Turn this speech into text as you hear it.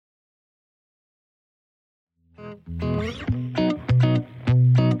Welcome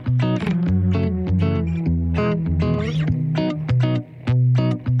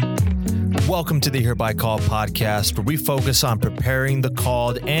to the Hereby Called podcast, where we focus on preparing the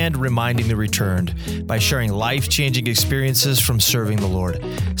called and reminding the returned by sharing life-changing experiences from serving the Lord.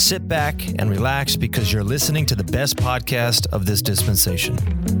 Sit back and relax because you're listening to the best podcast of this dispensation.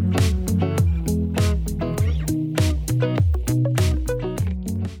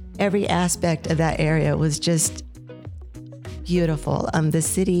 Every aspect of that area was just beautiful. The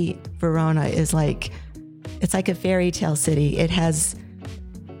city, Verona, it's like a fairy tale city. It has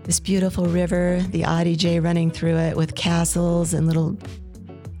this beautiful river, the Adige running through it with castles and little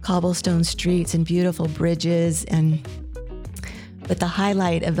cobblestone streets and beautiful bridges. But the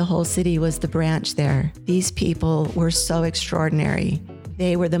highlight of the whole city was the branch there. These people were so extraordinary.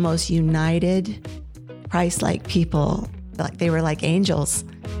 They were the most united, Christ-like people. Like they were like angels.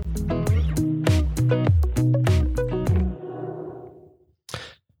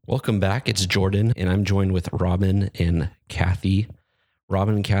 Welcome back. It's Jordan, and I'm joined with Robyn and Cathy.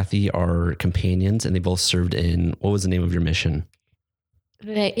 Robyn and Cathy are companions, and they both served in, what was the name of your mission?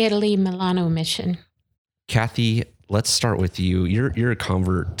 The Italy-Milano mission. Cathy, let's start with you. You're a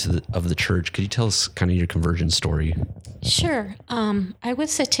convert of the church. Could you tell us kind of your conversion story? Sure. I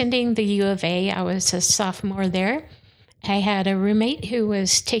was attending the U of A. I was a sophomore there. I had a roommate who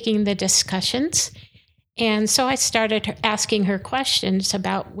was taking the discussions, and so I started asking her questions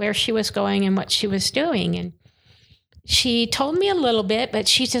about where she was going and what she was doing. And she told me a little bit, but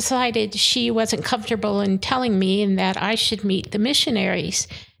she decided she wasn't comfortable in telling me and that I should meet the missionaries.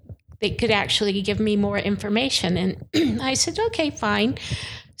 They could actually give me more information. And I said, okay, fine.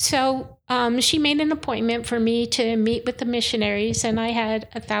 So she made an appointment for me to meet with the missionaries, and I had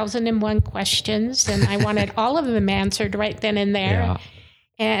 1,001 questions, and I wanted all of them answered right then and there. Yeah.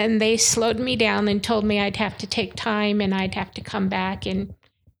 And they slowed me down and told me I'd have to take time and I'd have to come back and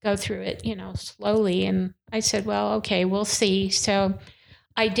go through it, slowly. And I said, well, okay, we'll see. So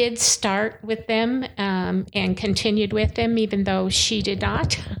I did start with them and continued with them, even though she did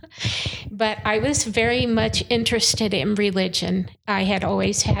not. But I was very much interested in religion. I had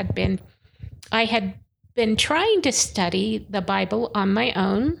been trying to study the Bible on my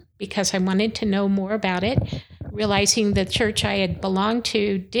own because I wanted to know more about it, realizing the church I had belonged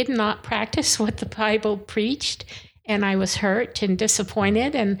to did not practice what the Bible preached. And I was hurt and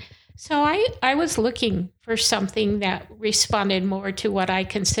disappointed. And so I was looking for something that responded more to what I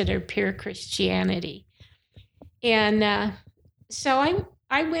considered pure Christianity. And so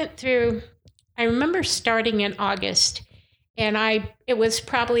I went through, I remember starting in August, and it was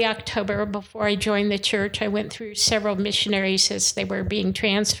probably October before I joined the church. I went through several missionaries as they were being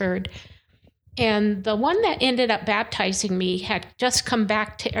transferred. And the one that ended up baptizing me had just come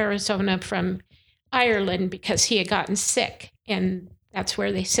back to Arizona from Ireland because he had gotten sick, and that's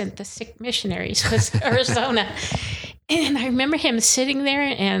where they sent the sick missionaries, was Arizona. And I remember him sitting there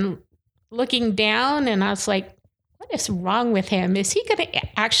and looking down, and I was like, what is wrong with him? Is he going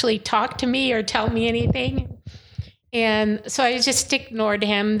to actually talk to me or tell me anything? And so I just ignored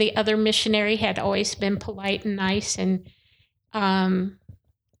him. The other missionary had always been polite and nice, and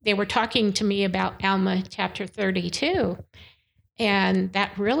they were talking to me about Alma chapter 32. And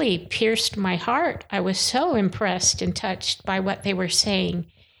that really pierced my heart. I was so impressed and touched by what they were saying.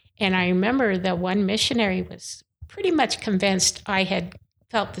 And I remember the one missionary was pretty much convinced I had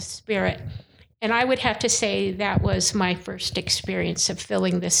felt the Spirit. And I would have to say that was my first experience of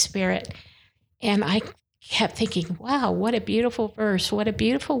feeling the Spirit. And I kept thinking, wow, what a beautiful verse. What a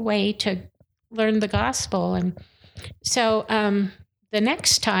beautiful way to learn the gospel. And so the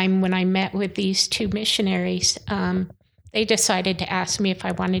next time when I met with these two missionaries, they decided to ask me if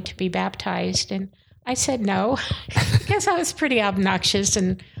I wanted to be baptized. And I said no, because I was pretty obnoxious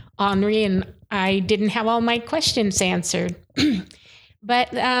and ornery, and I didn't have all my questions answered.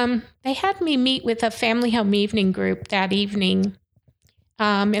 But they had me meet with a family home evening group that evening.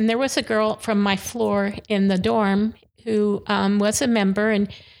 And there was a girl from my floor in the dorm who was a member, and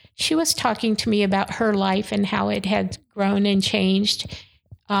she was talking to me about her life and how it had grown and changed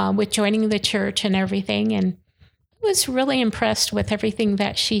with joining the church and everything. And was really impressed with everything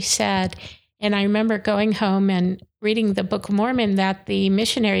that she said. And I remember going home and reading the Book of Mormon that the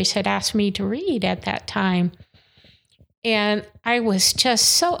missionaries had asked me to read at that time. And I was just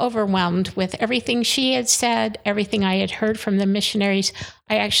so overwhelmed with everything she had said, everything I had heard from the missionaries.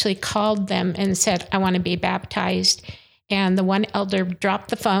 I actually called them and said, I want to be baptized. And the one elder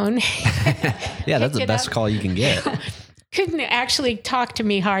dropped the phone. Yeah, that's the best call you can get. Couldn't actually talk to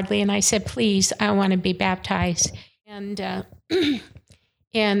me hardly. And I said, please, I want to be baptized. And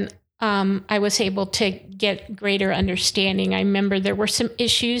I was able to get greater understanding. I remember there were some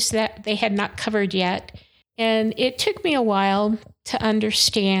issues that they had not covered yet. And it took me a while to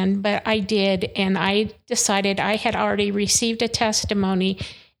understand, but I did. And I decided I had already received a testimony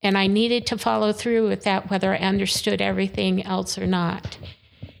and I needed to follow through with that, whether I understood everything else or not.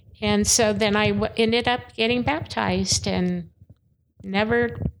 And so then I ended up getting baptized and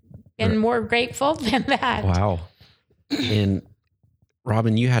never been more grateful than that. Wow. And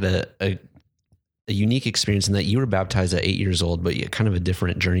Robyn, you had a unique experience in that you were baptized at 8 years old, but kind of a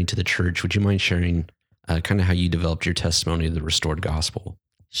different journey to the church. Would you mind sharing kind of how you developed your testimony of the restored gospel?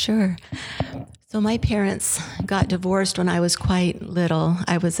 Sure. So my parents got divorced when I was quite little.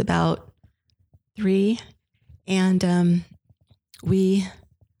 I was about 3. And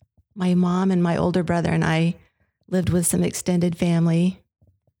my mom and my older brother and I lived with some extended family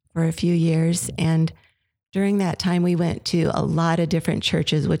for a few years. And during that time, we went to a lot of different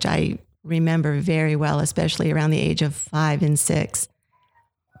churches, which I remember very well, especially around the age of 5 and 6.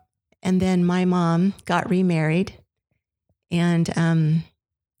 And then my mom got remarried, and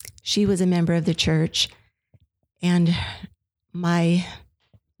she was a member of the church. And my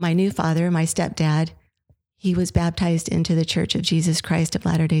new father, my stepdad, he was baptized into the Church of Jesus Christ of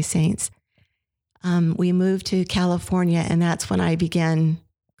Latter-day Saints. We moved to California, and that's when I began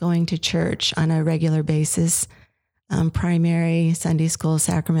going to church on a regular basis, primary, Sunday school,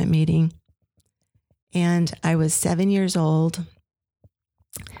 sacrament meeting. And I was 7 years old.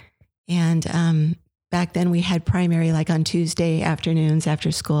 And back then we had primary like on Tuesday afternoons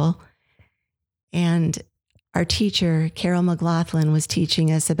after school. And our teacher, Carol McLaughlin, was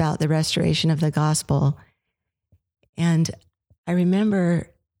teaching us about the restoration of the gospel. And I remember,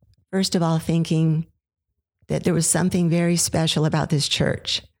 first of all, thinking that there was something very special about this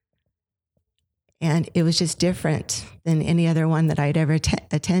church. And it was just different than any other one that I'd ever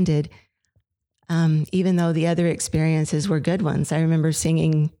attended, even though the other experiences were good ones. I remember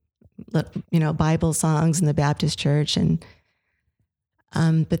singing, Bible songs in the Baptist church,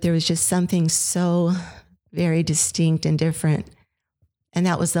 but there was just something so very distinct and different. And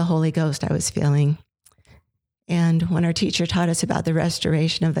that was the Holy Ghost I was feeling. And when our teacher taught us about the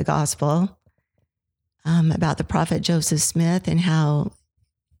restoration of the gospel, about the prophet Joseph Smith and how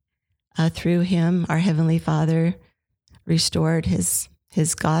through him, our Heavenly Father restored his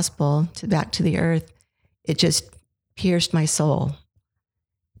gospel back to the earth, it just pierced my soul.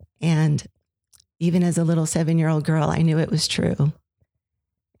 And even as a little 7-year-old girl, I knew it was true.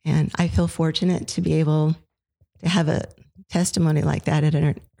 And I feel fortunate to be able to have a testimony like that at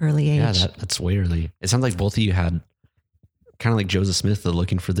an early age. Yeah, that's way early. It sounds like both of you had kind of like Joseph Smith,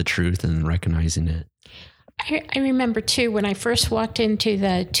 looking for the truth and recognizing it. I remember too, when I first walked into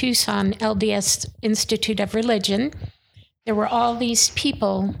the Tucson LDS Institute of Religion, there were all these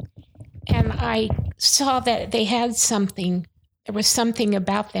people, and I saw that they had something. There was something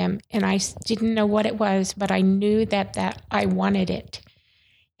about them, and I didn't know what it was, but I knew that I wanted it.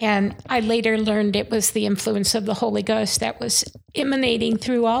 And I later learned it was the influence of the Holy Ghost that was emanating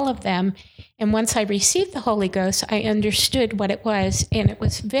through all of them. And once I received the Holy Ghost, I understood what it was, and it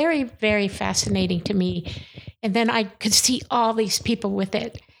was very, very fascinating to me. And then I could see all these people with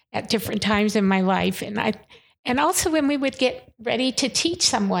it at different times in my life. And also when we would get ready to teach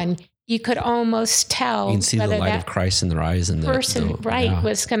someone, you could almost tell you can see whether the light that of Christ in their eyes, and person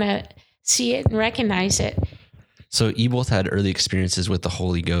was going to see it and recognize it. So you both had early experiences with the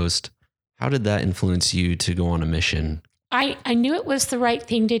Holy Ghost. How did that influence you to go on a mission? I knew it was the right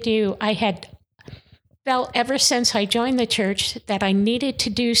thing to do. I had felt ever since I joined the church that I needed to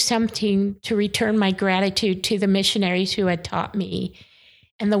do something to return my gratitude to the missionaries who had taught me.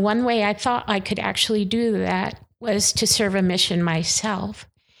 And the one way I thought I could actually do that was to serve a mission myself.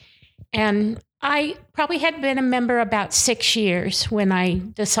 And I probably had been a member about 6 years when I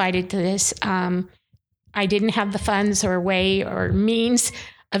decided to this. I didn't have the funds or way or means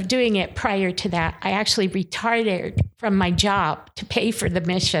of doing it prior to that. I actually retired from my job to pay for the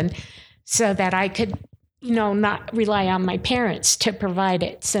mission so that I could, not rely on my parents to provide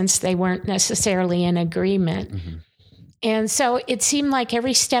it, since they weren't necessarily in agreement. Mm-hmm. And so it seemed like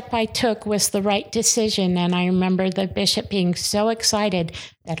every step I took was the right decision. And I remember the bishop being so excited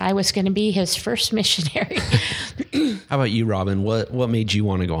that I was going to be his first missionary. How about you, Robyn? What made you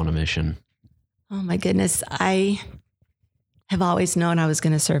want to go on a mission? Oh my goodness. I have always known I was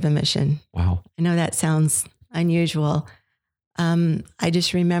going to serve a mission. Wow. I know that sounds unusual. I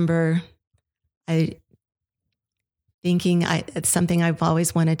just remember thinking it's something I've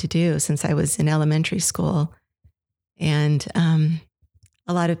always wanted to do since I was in elementary school. And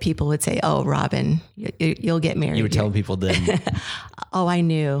a lot of people would say, "Oh, Robyn, you'll get married." You were telling people then. Oh, I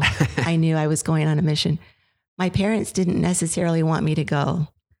knew I was going on a mission. My parents didn't necessarily want me to go.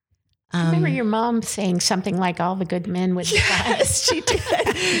 I remember your mom saying something like all the good men would die. Yes, she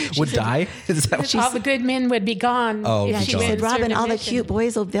did. Would die? Is that what All the good men would be gone. Oh, yeah, she said, "Robyn, all the cute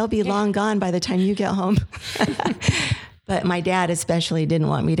boys, they'll be long gone by the time you get home." But my dad especially didn't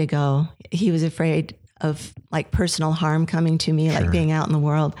want me to go. He was afraid of like personal harm coming to me, like being out in the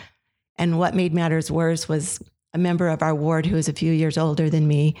world. And what made matters worse was a member of our ward who was a few years older than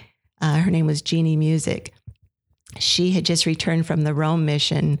me. Her name was Jeannie Music. She had just returned from the Rome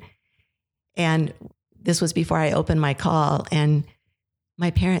mission. And this was before I opened my call. And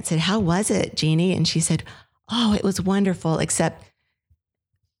my parents said, "How was it, Jeannie?" And she said, "Oh, it was wonderful, except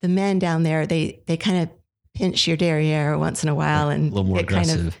the men down there, they kind of pinch your derriere once in a while." And a little more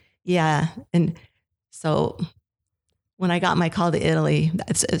aggressive. Kind of, yeah. And so when I got my call to Italy,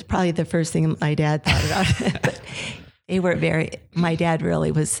 it's probably the first thing my dad thought about. But they were my dad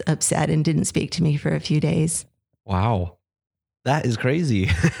really was upset and didn't speak to me for a few days. Wow. That is crazy.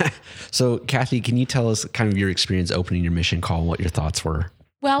 So, Cathy, can you tell us kind of your experience opening your mission call and what your thoughts were?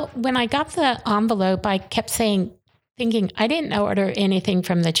 Well, when I got the envelope, I kept thinking, I didn't order anything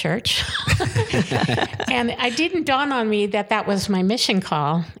from the church. And it didn't dawn on me that was my mission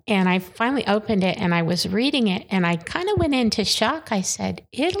call. And I finally opened it and I was reading it and I kind of went into shock. I said,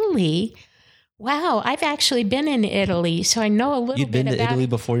 "Italy? Wow, I've actually been in Italy. So I know a little bit about it." You'd been to Italy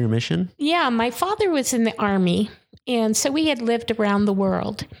before your mission? Yeah, my father was in the army. And so we had lived around the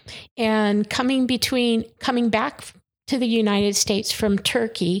world. And coming back to the United States from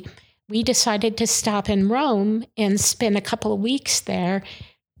Turkey, we decided to stop in Rome and spend a couple of weeks there,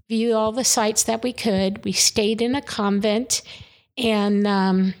 view all the sites that we could. We stayed in a convent.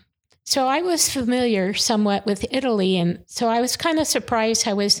 And so I was familiar somewhat with Italy. And so I was kind of surprised.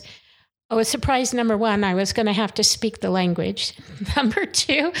 I was surprised, number one, I was going to have to speak the language. Number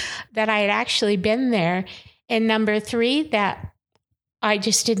two, that I had actually been there. And number three, that I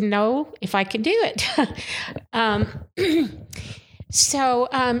just didn't know if I could do it. And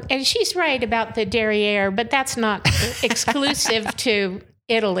she's right about the derriere, but that's not exclusive to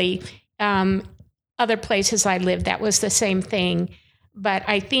Italy. Other places I lived, that was the same thing. But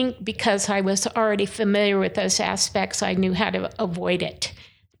I think because I was already familiar with those aspects, I knew how to avoid it.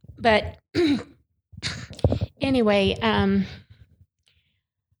 But anyway,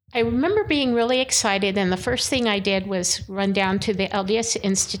 I remember being really excited, and the first thing I did was run down to the LDS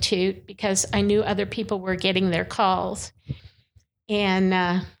Institute because I knew other people were getting their calls.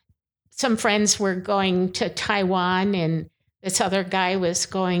 And some friends were going to Taiwan, and this other guy was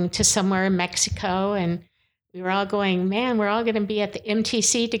going to somewhere in Mexico, and we were all going, "Man, we're all going to be at the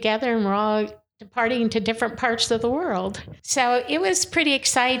MTC together, and we're all departing to different parts of the world." So it was pretty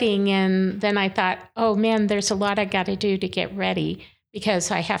exciting, and then I thought, oh man, there's a lot I got to do to get ready,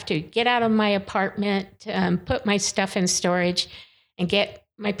 because I have to get out of my apartment, put my stuff in storage, and get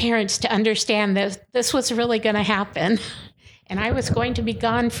my parents to understand that this was really going to happen. And I was going to be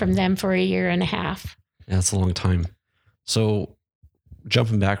gone from them for 1.5 years. Yeah, that's a long time. So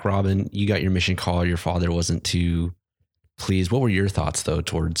jumping back, Robyn, you got your mission call. Your father wasn't too pleased. What were your thoughts, though,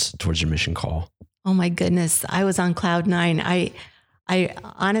 towards your mission call? Oh, my goodness. I was on cloud nine. I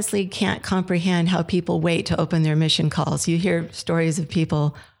honestly can't comprehend how people wait to open their mission calls. You hear stories of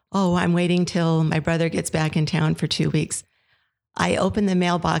people, "Oh, I'm waiting till my brother gets back in town for 2 weeks." I opened the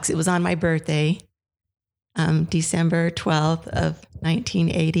mailbox. It was on my birthday, December 12th of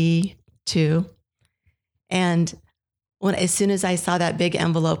 1982. And as soon as I saw that big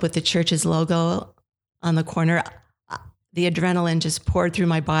envelope with the church's logo on the corner, the adrenaline just poured through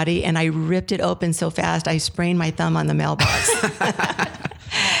my body, and I ripped it open so fast I sprained my thumb on the mailbox.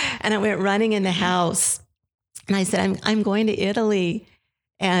 And I went running in the house, and I said, I'm going to Italy.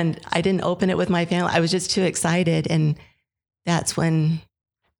 And I didn't open it with my family. I was just too excited. And that's when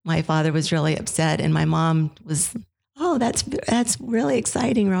my father was really upset, and my mom was, "Oh, that's really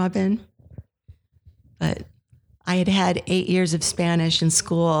exciting, Robyn." But I had had 8 years of Spanish in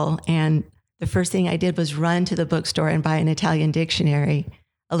school, and the first thing I did was run to the bookstore and buy an Italian dictionary,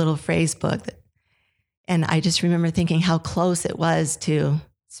 a little phrase book. And I just remember thinking how close it was to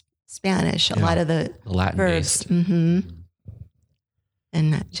Spanish, a lot of the Latin verbs. based. Mm-hmm.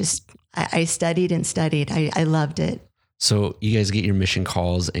 And I studied and studied. I loved it. So you guys get your mission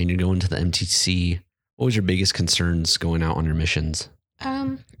calls and you're going to the MTC. What was your biggest concerns going out on your missions?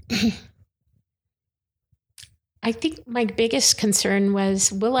 I think my biggest concern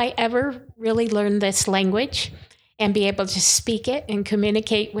was, will I ever really learn this language and be able to speak it and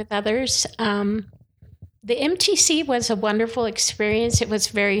communicate with others? The MTC was a wonderful experience. It was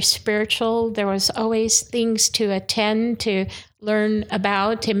very spiritual. There was always things to attend, to learn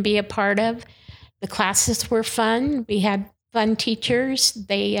about and be a part of. The classes were fun. We had fun teachers.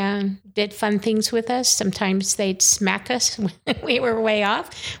 They did fun things with us. Sometimes they'd smack us when we were way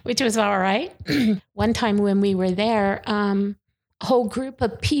off, which was all right. One time when we were there, a whole group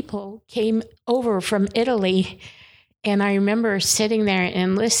of people came over from Italy. And I remember sitting there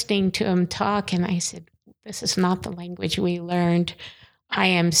and listening to them talk. And I said, this is not the language we learned. I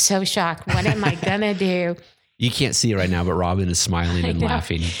am so shocked. What am I going to do? You can't see it right now, but Robyn is smiling and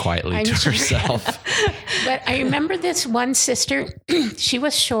laughing quietly to herself. But I remember this one sister. She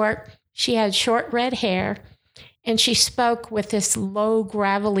was short. She had short red hair. And she spoke with this low,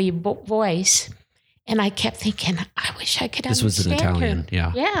 gravelly voice. And I kept thinking, I wish I could understand This was an Italian, her.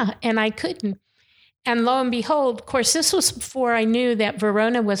 yeah. Yeah, and I couldn't. And lo and behold, of course, this was before I knew that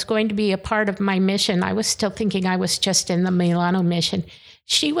Verona was going to be a part of my mission. I was still thinking I was just in the Milano mission.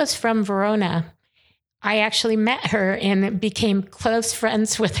 She was from Verona. I actually met her and became close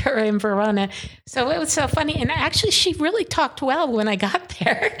friends with her in Verona. So it was so funny. And actually, she really talked well when I got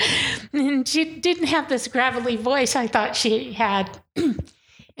there. And she didn't have this gravelly voice I thought she had.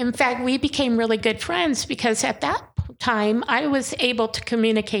 In fact, we became really good friends because at that time, I was able to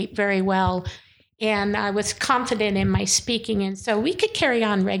communicate very well. And I was confident in my speaking. And so we could carry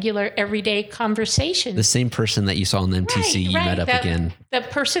on regular, everyday conversations. The same person that you saw in the MTC, you met up again. The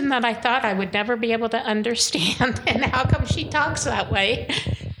person that I thought I would never be able to understand. And how come she talks that way?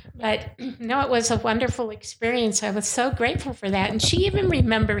 But no, it was a wonderful experience. I was so grateful for that. And she even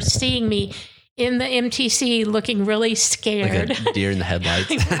remembers seeing me in the MTC looking really scared. Like a deer in the headlights.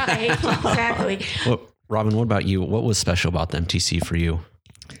 Right, exactly. Well, Robyn, what about you? What was special about the MTC for you?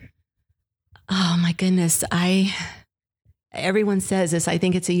 Oh my goodness. Everyone says this, I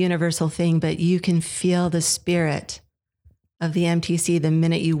think it's a universal thing, but you can feel the spirit of the MTC the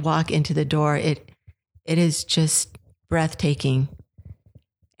minute you walk into the door. It is just breathtaking.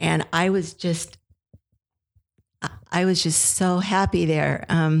 And I was just so happy there.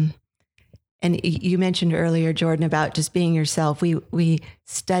 And you mentioned earlier, Jordan, about just being yourself. We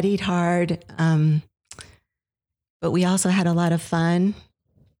studied hard, but we also had a lot of fun.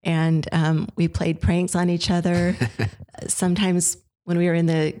 And we played pranks on each other. Sometimes when we were in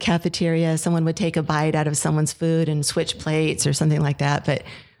the cafeteria, someone would take a bite out of someone's food and switch plates or something like that. But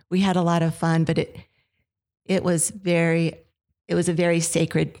we had a lot of fun. But it was a very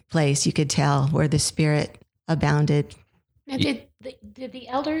sacred place, you could tell, where the Spirit abounded. Now, did the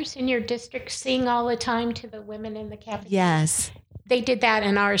elders in your district sing all the time to the women in the cafeteria? Yes. They did that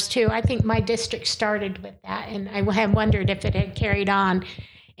in ours too. I think my district started with that, and I have wondered if it had carried on.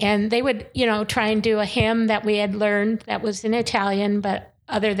 And they would, try and do a hymn that we had learned that was in Italian, but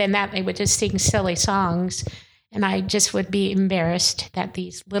other than that, they would just sing silly songs. And I just would be embarrassed that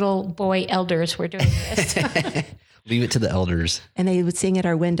these little boy elders were doing this. Leave it to the elders. And they would sing at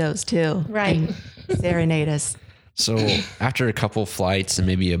our windows too. Right. And serenade us. So after a couple flights and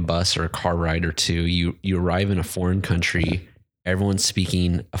maybe a bus or a car ride or two, you arrive in a foreign country. Everyone's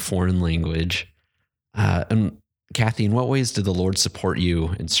speaking a foreign language. And Cathy, in what ways did the Lord support you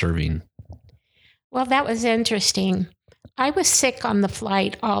in serving? Well, that was interesting. I was sick on the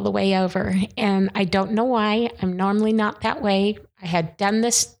flight all the way over, and I don't know why. I'm normally not that way. I had done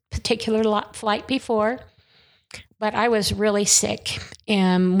this particular flight before, but I was really sick.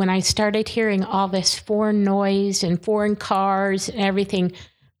 And when I started hearing all this foreign noise and foreign cars and everything,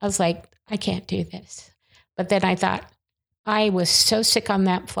 I was like, I can't do this. But then I thought, I was so sick on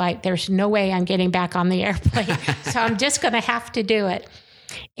that flight. There's no way I'm getting back on the airplane. So I'm just going to have to do it.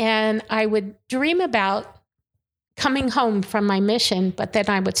 And I would dream about coming home from my mission, but then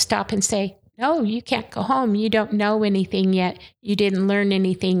I would stop and say, no, you can't go home. You don't know anything yet. You didn't learn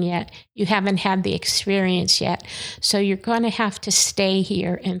anything yet. You haven't had the experience yet. So you're going to have to stay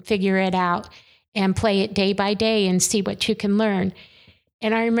here and figure it out and play it day by day and see what you can learn.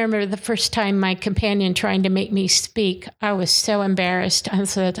 And I remember the first time my companion trying to make me speak, I was so embarrassed. I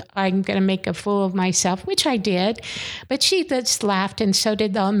said, I'm going to make a fool of myself, which I did. But she just laughed, and so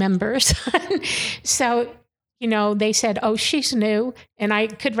did the members. So, they said, oh, she's new. And I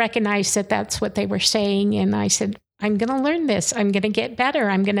could recognize that that's what they were saying. And I said, I'm going to learn this. I'm going to get better.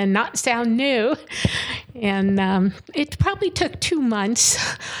 I'm going to not sound new. And it probably took 2 months.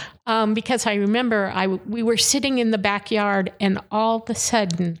 Because I remember we were sitting in the backyard, and all of a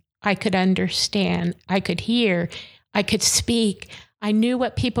sudden I could understand, I could hear, I could speak. I knew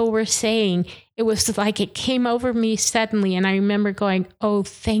what people were saying. It was like it came over me suddenly. And I remember going, oh,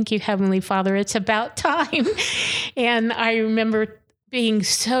 thank you, Heavenly Father. It's about time. And I remember being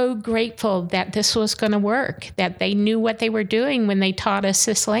so grateful that this was going to work, that they knew what they were doing when they taught us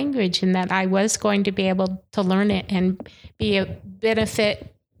this language, and that I was going to be able to learn it and be a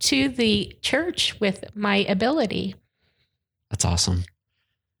benefit to the church with my ability. That's awesome.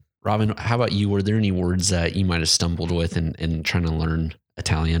 Robyn, how about you? Were there any words that you might have stumbled with in trying to learn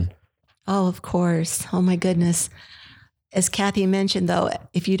Italian? Oh, of course. Oh, my goodness. As Cathy mentioned, though,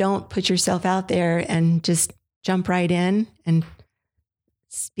 if you don't put yourself out there and just jump right in and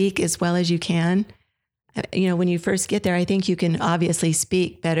speak as well as you can, when you first get there, I think you can obviously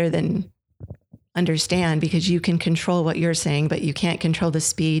speak better than understand, because you can control what you're saying, but you can't control the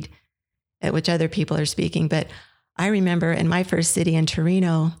speed at which other people are speaking. But I remember in my first city in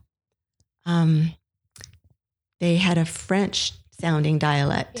Torino, they had a French sounding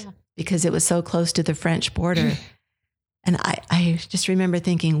dialect because it was so close to the French border. And I just remember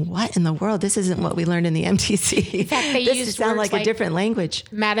thinking, what in the world? This isn't what we learned in the MTC. In fact, they this sounds like a different language.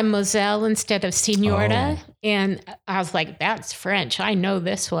 Mademoiselle instead of Signora. Oh. And I was like, that's French. I know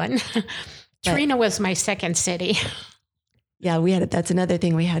this one. Torino was my second city. Yeah, that's another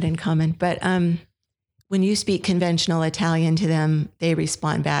thing we had in common. But when you speak conventional Italian to them, they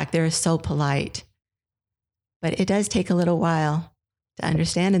respond back. They're so polite. But it does take a little while to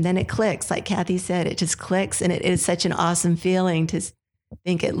understand. And then it clicks. Like Cathy said, it just clicks. And it is such an awesome feeling to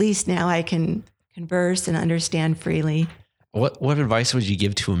think, at least now I can converse and understand freely. What advice would you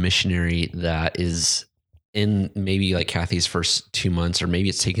give to a missionary that is in maybe like Cathy's first 2 months, or maybe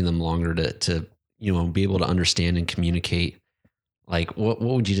it's taking them longer to be able to understand and communicate? Like, what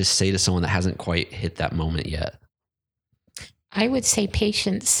would you just say to someone that hasn't quite hit that moment yet? I would say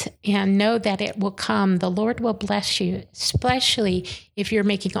patience, and know that it will come. The Lord will bless you, especially if you're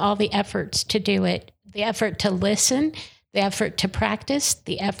making all the efforts to do it, the effort to listen, the effort to practice,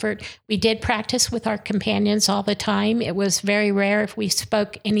 the effort. We did practice with our companions all the time. It was very rare if we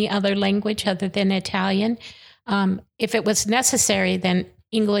spoke any other language other than Italian. If it was necessary, then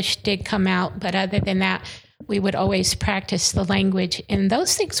English did come out. But other than that, we would always practice the language. And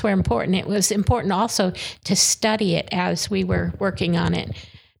those things were important. It was important also to study it as we were working on it,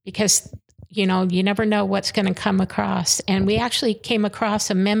 because, you never know what's going to come across. And we actually came across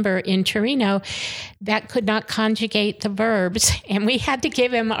a member in Torino that could not conjugate the verbs. And we had to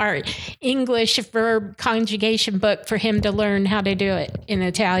give him our English verb conjugation book for him to learn how to do it in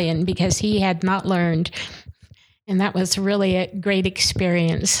Italian, because he had not learned. And that was really a great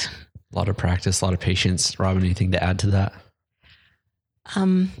experience. A lot of practice, a lot of patience. Robyn, anything to add to that?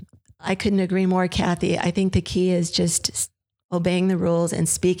 I couldn't agree more, Cathy. I think the key is just obeying the rules and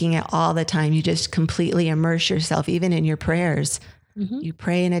speaking it all the time. You just completely immerse yourself, even in your prayers. Mm-hmm. You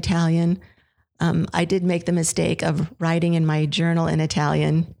pray in Italian. I did make the mistake of writing in my journal in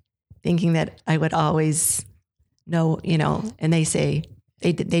Italian, thinking that I would always know, and they say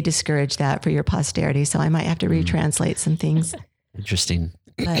they discourage that for your posterity. So I might have to retranslate some things. Interesting.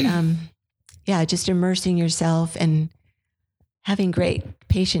 But just immersing yourself and having great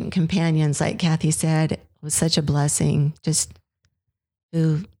patient companions, like Cathy said, was such a blessing.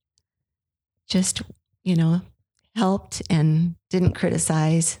 Who helped and didn't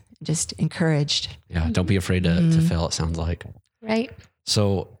criticize, just encouraged. Yeah, don't be afraid to fail, it sounds like. Right.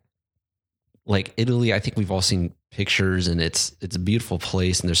 So, like Italy, I think we've all seen pictures, and it's a beautiful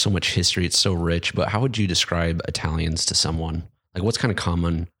place, and there's so much history. It's so rich. But how would you describe Italians to someone? Like, what's kind of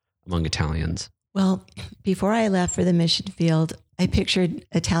common among Italians? Well, before I left for the mission field, I pictured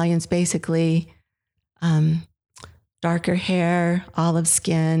Italians basically darker hair, olive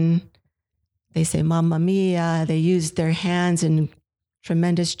skin. They say "Mamma mia." They use their hands in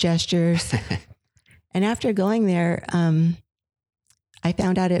tremendous gestures. And after going there, I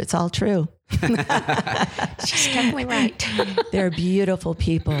found out it's all true. She's definitely right. They're beautiful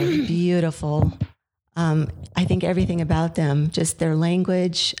people, beautiful. I think everything about them, just their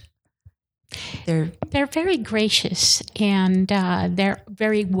language. They're very gracious, and they're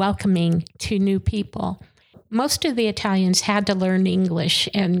very welcoming to new people. Most of the Italians had to learn English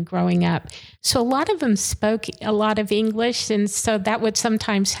in growing up. So a lot of them spoke a lot of English, and so that would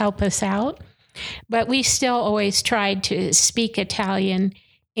sometimes help us out. But we still always tried to speak Italian,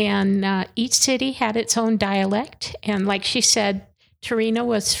 and each city had its own dialect. And like she said, Torino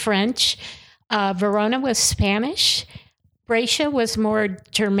was French, Verona was Spanish, Brescia was more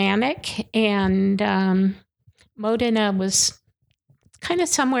Germanic, and Modena was kind of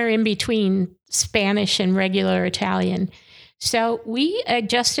somewhere in between Spanish and regular Italian. So we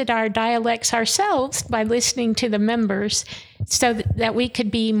adjusted our dialects ourselves by listening to the members so that we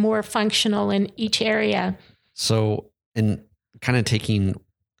could be more functional in each area. So, in kind of taking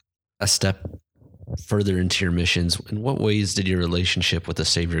a step further into your missions, in what ways did your relationship with the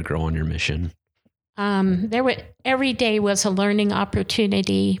Savior grow on your mission? Every day was a learning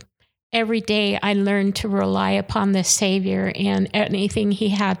opportunity. Every day I learned to rely upon the Savior and anything he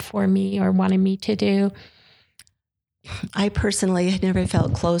had for me or wanted me to do. I personally had never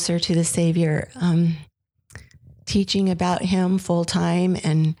felt closer to the Savior. Teaching about him full time.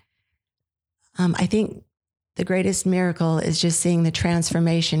 And I think the greatest miracle is just seeing the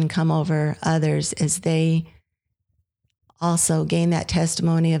transformation come over others as they also gain that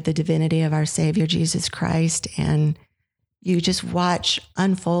testimony of the divinity of our Savior, Jesus Christ. And you just watch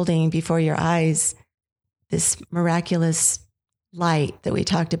unfolding before your eyes this miraculous light that we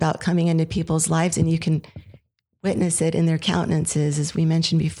talked about coming into people's lives, and you can witness it in their countenances, as we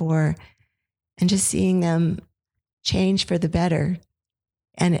mentioned before, and just seeing them change for the better.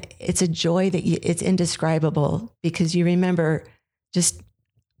 And it's a joy that it's indescribable, because you remember just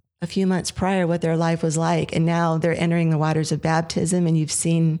a few months prior what their life was like, and now they're entering the waters of baptism, and you've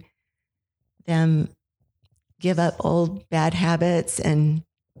seen them give up old bad habits and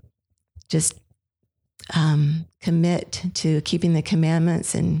just commit to keeping the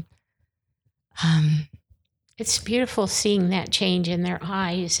commandments. And it's beautiful seeing that change in their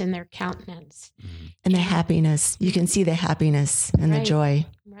eyes and their countenance. And the happiness. You can see the happiness and the joy.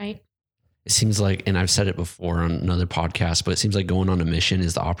 Right. It seems like, and I've said it before on another podcast, but it seems like going on a mission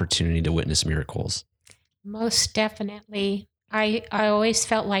is the opportunity to witness miracles. Most definitely. I always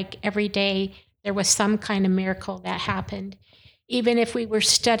felt like every day there was some kind of miracle that happened. Even if we were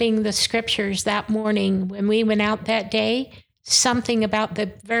studying the scriptures that morning, when we went out that day, something about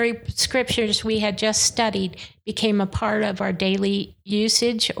the very scriptures we had just studied became a part of our daily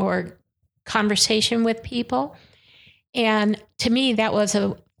usage or conversation with people. And to me, that was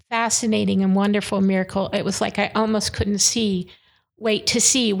a fascinating and wonderful miracle. It was like I almost couldn't wait to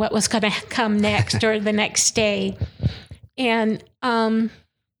see what was going to come next or the next day. And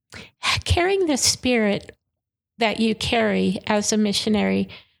carrying the spirit that you carry as a missionary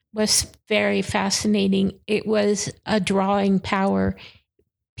was very fascinating. It was a drawing power.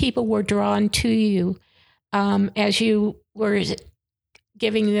 People were drawn to you as you were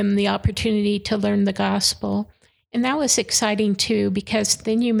giving them the opportunity to learn the gospel. And that was exciting too, because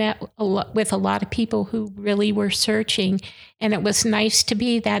then you met with a lot of people who really were searching, and it was nice to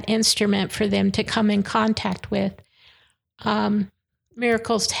be that instrument for them to come in contact with.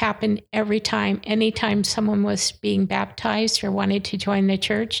 Miracles happened every time. Anytime someone was being baptized or wanted to join the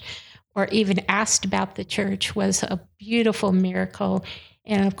church or even asked about the church was a beautiful miracle.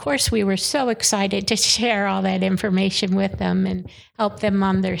 And of course, we were so excited to share all that information with them and help them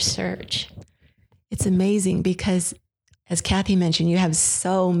on their search. It's amazing because, as Cathy mentioned, you have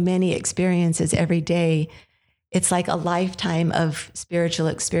so many experiences every day. It's like a lifetime of spiritual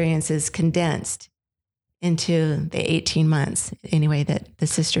experiences condensed into the 18 months, anyway, that the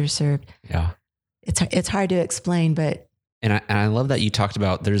sisters served. Yeah. It's hard to explain, but... And I love that you talked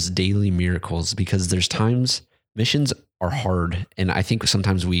about there's daily miracles, because there's times missions are hard. And I think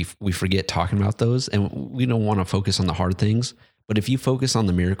sometimes we forget talking about those, and we don't want to focus on the hard things. But if you focus on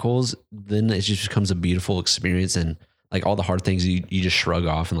the miracles, then it just becomes a beautiful experience. And like all the hard things, you just shrug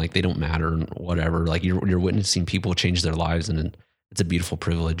off and like they don't matter and whatever. Like you're witnessing people change their lives, and it's a beautiful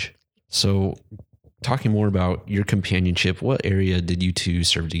privilege. So talking more about your companionship, what area did you two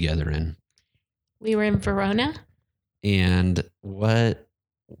serve together in? We were in Verona. And what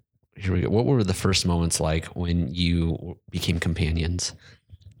were the first moments like when you became companions?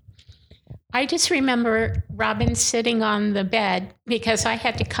 I just remember Robyn sitting on the bed because I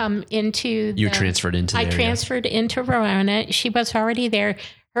had to come into You transferred into I transferred into Verona. She was already there.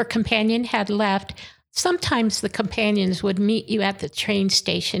 Her companion had left. Sometimes the companions would meet you at the train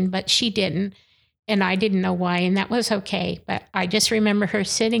station, but she didn't. And I didn't know why, and that was okay. But I just remember her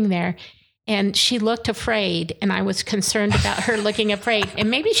sitting there, and she looked afraid, and I was concerned about her looking afraid. And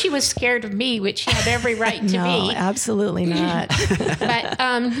maybe she was scared of me, which she had every right to be. No, absolutely not.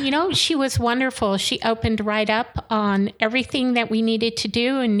 But, she was wonderful. She opened right up on everything that we needed to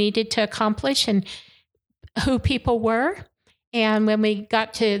do and needed to accomplish and who people were. And when we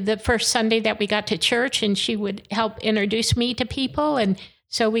got to the first Sunday that we got to church, and she would help introduce me to people, and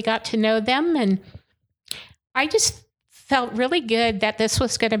so we got to know them. And I just felt really good that this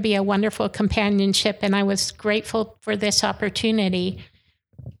was going to be a wonderful companionship, and I was grateful for this opportunity.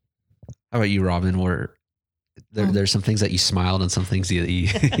 How about you, Robyn? There's some things that you smiled and some things that you...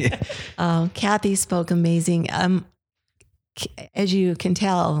 Oh, Cathy spoke amazing. As you can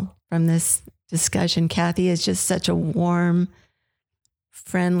tell from this discussion, Cathy is just such a warm,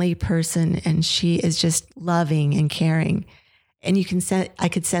 friendly person, and she is just loving and caring. And I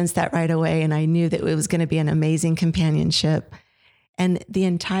could sense that right away. And I knew that it was going to be an amazing companionship. And the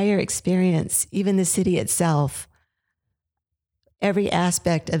entire experience, even the city itself, every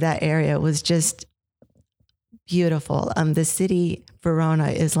aspect of that area was just beautiful. The city, Verona,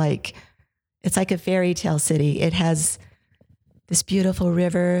 is it's like a fairy tale city. It has this beautiful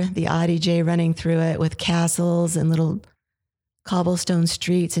river, the Adige running through it with castles and little cobblestone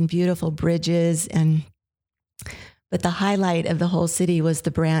streets and beautiful bridges. But the highlight of the whole city was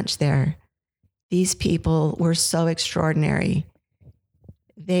the branch there. These people were so extraordinary.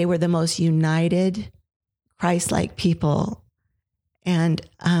 They were the most united, Christ-like people. And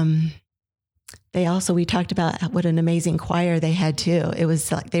we talked about what an amazing choir they had too. It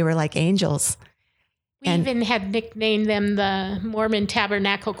was like they were like angels. We even had nicknamed them the Mormon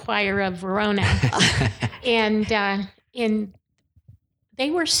Tabernacle Choir of Verona. and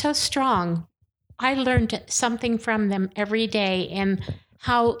they were so strong. I learned something from them every day, and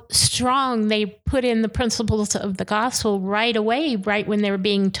how strong they put in the principles of the gospel right away, right when they were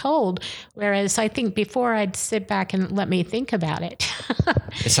being told. Whereas I think before I'd sit back and let me think about it.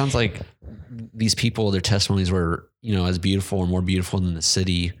 It sounds like these people, their testimonies were, as beautiful or more beautiful than the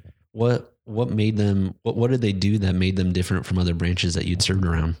city. What made them, what did they do that made them different from other branches that you'd served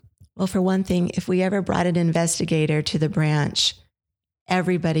around? Well, for one thing, if we ever brought an investigator to the branch,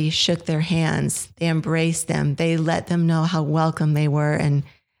 everybody shook their hands. They embraced them. They let them know how welcome they were and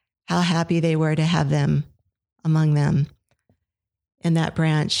how happy they were to have them among them in that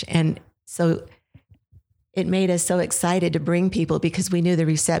branch. And so it made us so excited to bring people because we knew the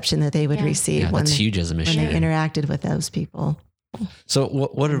reception that they would receive that's huge as a missionary. When they interacted with those people. So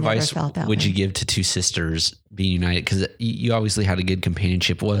what advice would you give to two sisters being united? Because you obviously had a good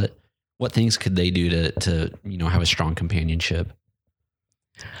companionship. What things could they do to have a strong companionship?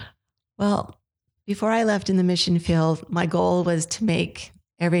 Well, before I left in the mission field, my goal was to make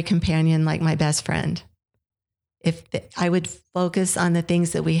every companion like my best friend. I would focus on the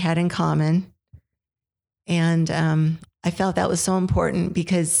things that we had in common. And I felt that was so important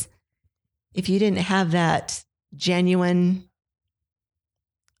because if you didn't have that genuine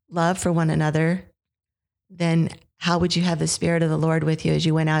love for one another, then how would you have the Spirit of the Lord with you as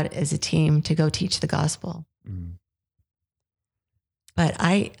you went out as a team to go teach the gospel? Mm. But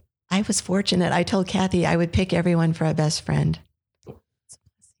I was fortunate. I told Cathy I would pick everyone for a best friend.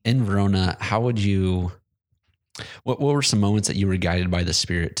 In Verona, what were some moments that you were guided by the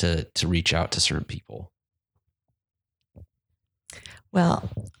Spirit to reach out to certain people? Well,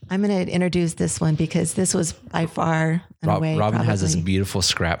 I'm going to introduce this one because this was by far and away. Robyn has this beautiful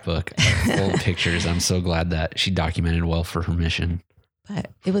scrapbook full of pictures. I'm so glad that she documented well for her mission.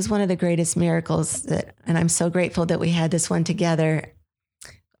 But it was one of the greatest miracles and I'm so grateful that we had this one together.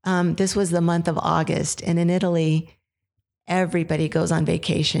 This was the month of August, and in Italy, everybody goes on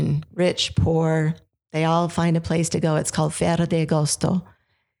vacation, rich, poor. They all find a place to go. It's called Ferro d'Agosto,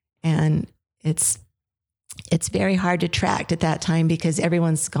 and it's very hard to track at that time because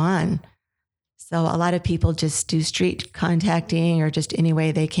everyone's gone. So a lot of people just do street contacting or just any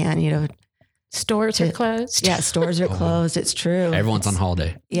way they can, Stores are closed. Yeah, stores are closed. It's true. Everyone's on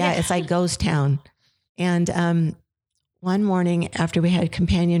holiday. Yeah, it's like ghost town. And one morning after we had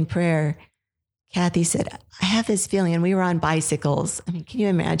companion prayer, Cathy said, I have this feeling, and we were on bicycles. I mean, can you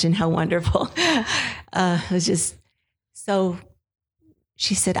imagine how wonderful? It was just so,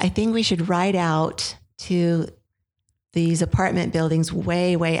 she said, I think we should ride out to these apartment buildings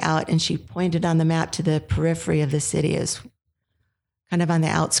way, way out. And she pointed on the map to the periphery of the city as kind of on the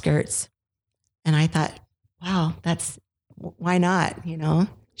outskirts. And I thought, wow, why not?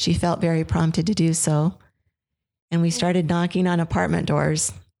 She felt very prompted to do so. And we started knocking on apartment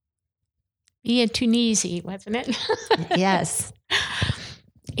doors. Via Tunisia, wasn't it? Yes.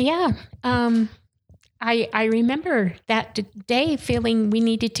 Yeah. I remember that day feeling we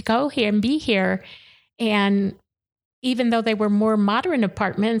needed to go here and be here. And even though they were more modern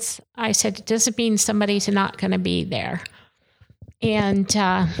apartments, I said, it doesn't mean somebody's not going to be there. And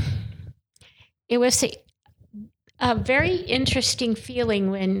it was a very interesting feeling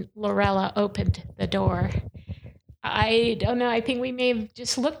when Lorella opened the door. I don't know. I think we may have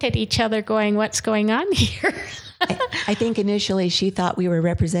just looked at each other going, what's going on here? I think initially she thought we were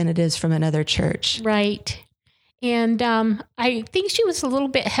representatives from another church. Right. And I think she was a little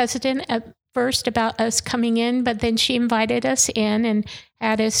bit hesitant at first about us coming in, but then she invited us in and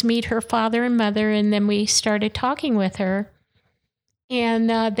had us meet her father and mother. And then we started talking with her.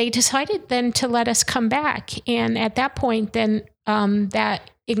 And they decided then to let us come back. And at that point, then that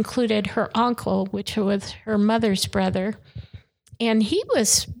included her uncle, which was her mother's brother. And he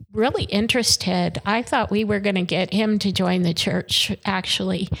was really interested. I thought we were going to get him to join the church,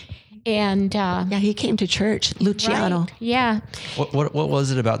 actually. And yeah, he came to church, Luciano. Right, yeah. What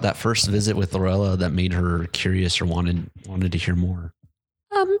was it about that first visit with Lorella that made her curious or wanted to hear more?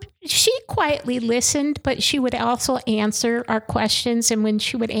 She quietly listened, but she would also answer our questions. And when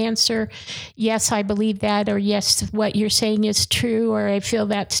she would answer, yes, I believe that, or yes, what you're saying is true, or I feel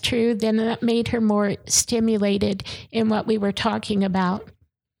that's true, then that made her more stimulated in what we were talking about.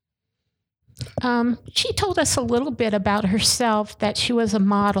 She told us a little bit about herself, that she was a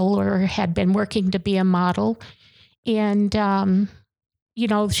model or had been working to be a model. And, that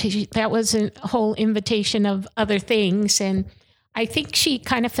was a whole invitation of other things. And I think she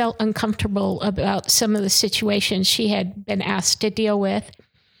kind of felt uncomfortable about some of the situations she had been asked to deal with.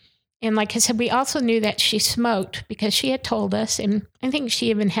 And like I said, we also knew that she smoked because she had told us, and I think she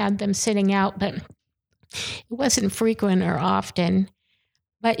even had them sitting out, but it wasn't frequent or often.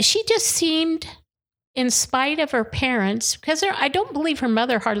 But she just seemed, in spite of her parents, because I don't believe her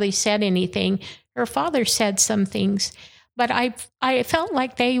mother hardly said anything. Her father said some things, but I felt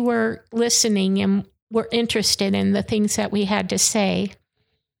like they were listening and were interested in the things that we had to say.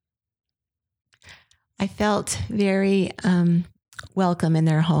 I felt very welcome in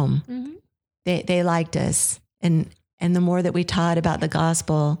their home. Mm-hmm. They liked us, and the more that we taught about the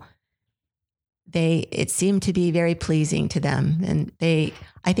gospel, it seemed to be very pleasing to them, and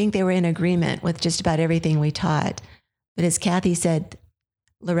I think they were in agreement with just about everything we taught. But as Cathy said,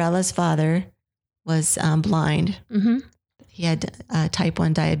 Lorella's father was blind. Mm-hmm. He had type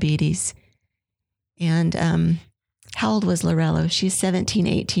 1 diabetes. And how old was Lorella? She's 17,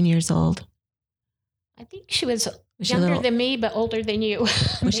 18 years old. I think she was younger than me, but older than you.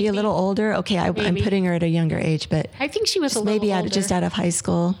 Was she a little older? Okay, I'm putting her at a younger age, but I think she was a little maybe older. Just out of high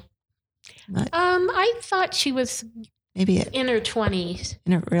school. I thought she was maybe in her 20s.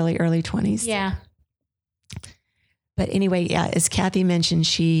 In her really early 20s. Yeah. But anyway, yeah, as Cathy mentioned,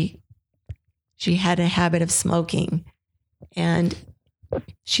 she had a habit of smoking, and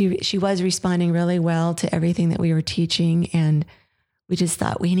she was responding really well to everything that we were teaching, and we just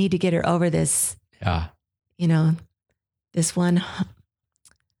thought we need to get her over this. Yeah. This one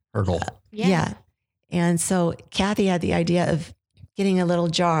hurdle. Yeah. And so Cathy had the idea of getting a little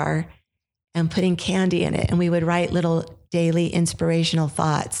jar and putting candy in it, and we would write little daily inspirational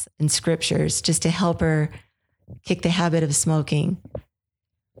thoughts and scriptures just to help her kick the habit of smoking,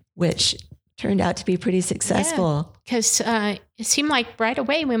 which turned out to be pretty successful. Because it seemed like right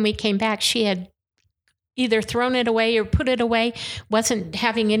away when we came back, she had either thrown it away or put it away, wasn't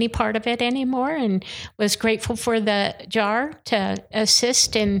having any part of it anymore, and was grateful for the jar to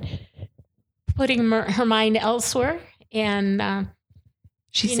assist in putting her mind elsewhere. And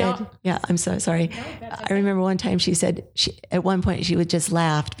she said, yeah, I'm so sorry. No, I remember one time she said, at one point she would just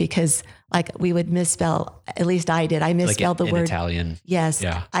laugh because like we would misspell, at least I did. I misspelled the word Italian. Yes.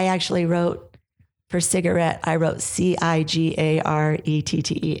 Yeah. I actually wrote for cigarette, I wrote Cigarette.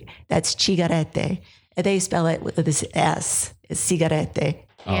 That's cigarette. They spell it with this S. It's cigarette.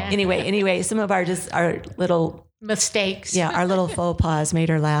 Oh. Yeah. Anyway, some of our little mistakes. Yeah. Our little faux pas made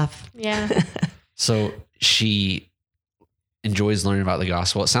her laugh. Yeah. So she enjoys learning about the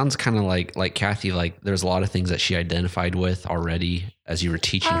gospel. It sounds kind of like Cathy, like there's a lot of things that she identified with already as you were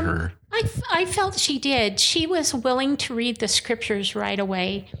teaching her. I felt she did. She was willing to read the scriptures right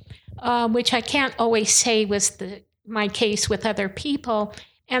away, which I can't always say was my case with other people.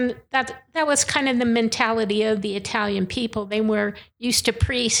 And that was kind of the mentality of the Italian people. They were used to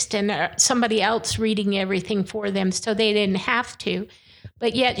priests and somebody else reading everything for them, so they didn't have to.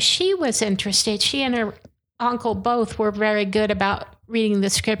 But yet she was interested. She and her uncle both were very good about reading the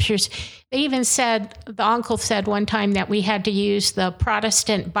scriptures. They even said, the uncle said one time that we had to use the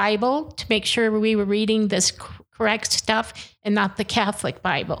Protestant Bible to make sure we were reading this correct stuff and not the Catholic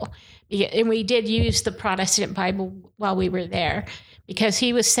Bible. And we did use the Protestant Bible while we were there because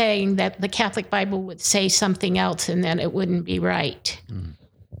he was saying that the Catholic Bible would say something else and then it wouldn't be right. Mm.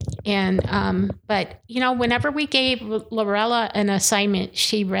 And, but whenever we gave Lorella an assignment,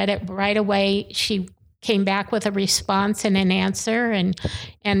 she read it right away. She came back with a response and an answer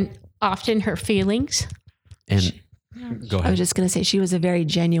and often her feelings. And go ahead. I was just going to say she was a very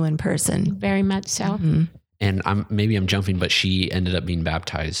genuine person. Very much so. Mm-hmm. And I'm jumping, but she ended up being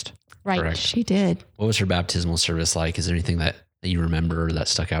baptized. Right. Correct? She did. What was her baptismal service like? Is there anything that you remember or that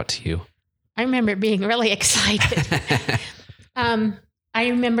stuck out to you? I remember being really excited. I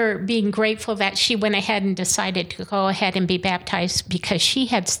remember being grateful that she went ahead and decided to go ahead and be baptized because she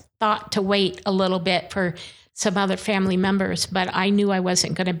had thought to wait a little bit for some other family members, but I knew I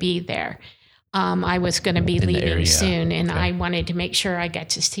wasn't going to be there. I was going to be In the leaving area. soon, and Okay. I wanted to make sure I got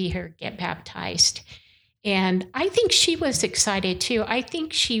to see her get baptized. And I think she was excited too. I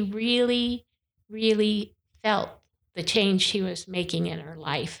think she really, really felt the change she was making in her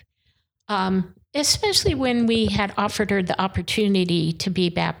life, especially when we had offered her the opportunity to be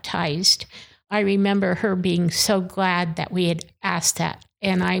baptized. I remember her being so glad that we had asked that,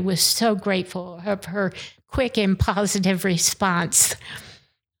 and I was so grateful of her quick and positive response.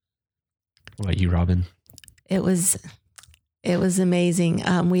 What about you, Robyn? It was amazing.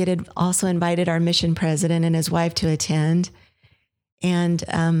 We had also invited our mission president and his wife to attend,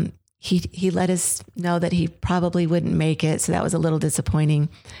 and he let us know that he probably wouldn't make it, so that was a little disappointing.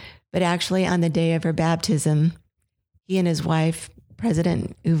 But actually, on the day of her baptism, he and his wife,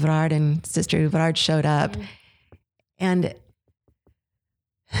 President Uvrard and Sister Uvrard, showed up, and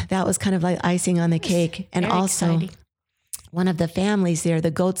that was kind of like icing on the cake. And Very also, exciting. one of the families there,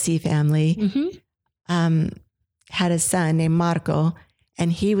 the Gotzi family, had a son named Marco,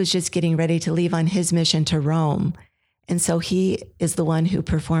 and he was just getting ready to leave on his mission to Rome. And so he is the one who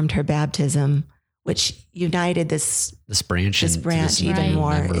performed her baptism, which united this branch even Right,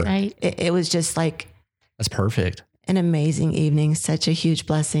 more. member. right? It was just like That's perfect. an amazing evening, such a huge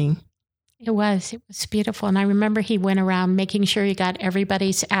blessing. It was beautiful. And I remember he went around making sure he got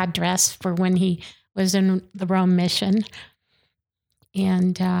everybody's address for when he was in the Rome mission.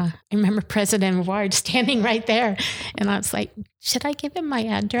 And I remember President Ward standing right there. And I was like, should I give him my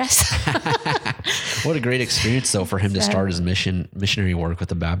address? What a great experience, though, for him to start his missionary work with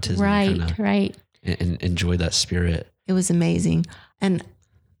the baptism. Right. And enjoy that spirit. It was amazing. And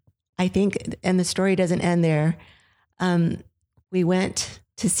I think, and the story doesn't end there. We went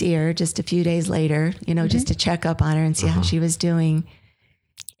to see her just a few days later, just to check up on her and see how she was doing.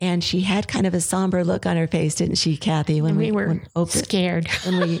 And she had kind of a somber look on her face, didn't she, Cathy? When we were scared.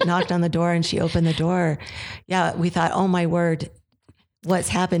 When we knocked on the door and she opened the door, we thought, oh my word, what's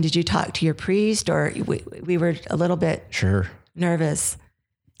happened? Did you talk to your priest? Or we were a little bit nervous.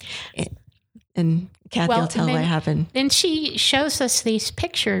 And Cathy will tell what happened. Then she shows us these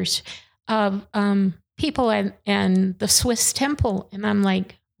pictures of people and the Swiss temple. And I'm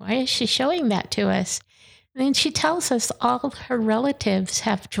like, why is she showing that to us? And then she tells us all of her relatives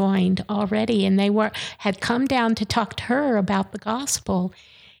have joined already, and they had come down to talk to her about the gospel.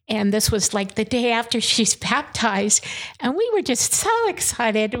 And this was like the day after she's baptized. And we were just so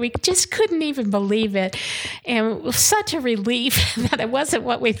excited. We just couldn't even believe it. And it was such a relief that it wasn't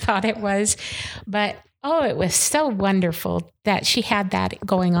what we thought it was. But, it was so wonderful that she had that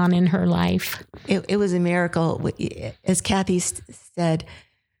going on in her life. It was a miracle. As Cathy said,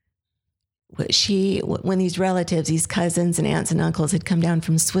 when these relatives, these cousins and aunts and uncles had come down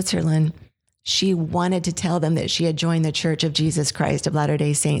from Switzerland, she wanted to tell them that she had joined the Church of Jesus Christ of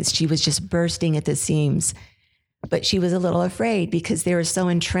Latter-day Saints. She was just bursting at the seams, but she was a little afraid because they were so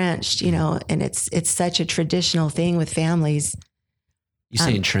entrenched, and it's such a traditional thing with families. You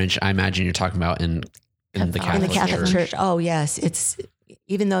say entrenched, I imagine you're talking about in the Catholic Church. Oh yes. It's,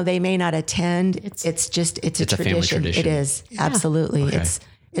 even though they may not attend, it's a tradition. Family tradition. It is. Yeah. Absolutely. Okay.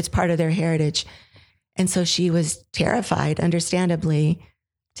 It's part of their heritage. And so she was terrified, understandably,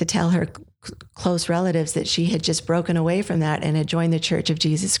 to tell her close relatives that she had just broken away from that and had joined the Church of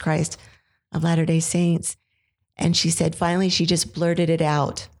Jesus Christ of Latter-day Saints. And she said, finally, she just blurted it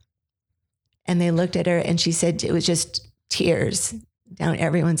out. And they looked at her and she said it was just tears down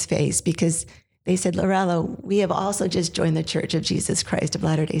everyone's face because they said, Lorella, we have also just joined the Church of Jesus Christ of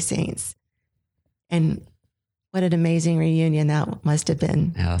Latter-day Saints. And what an amazing reunion that must have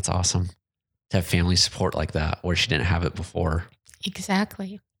been. Yeah, that's awesome. To have family support like that where she didn't have it before.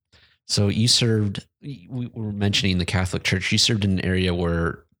 Exactly. So you served, we were mentioning the Catholic Church, you served in an area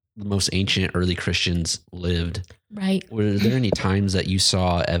where the most ancient early Christians lived. Right. Were there any times that you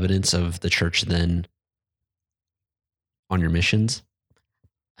saw evidence of the church then on your missions?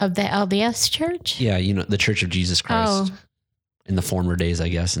 Of the LDS Church? Yeah, the Church of Jesus Christ in the former days, I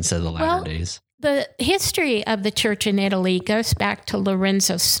guess, instead of the latter days. The history of the church in Italy goes back to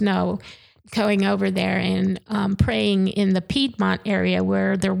Lorenzo Snow going over there and praying in the Piedmont area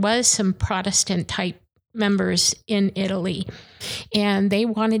where there was some Protestant type members in Italy. And they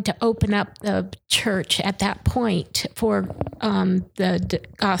wanted to open up the church at that point for the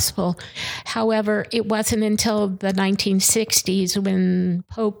gospel. However, it wasn't until the 1960s when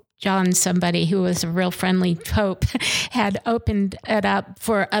Pope John somebody, who was a real friendly pope, had opened it up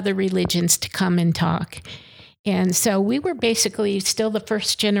for other religions to come and talk. And so we were basically still the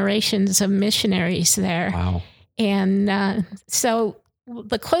first generations of missionaries there. Wow. And so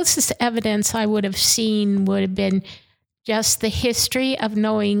the closest evidence I would have seen would have been just the history of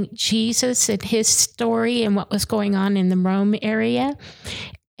knowing Jesus and his story and what was going on in the Rome area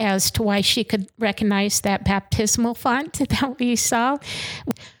as to why she could recognize that baptismal font that we saw.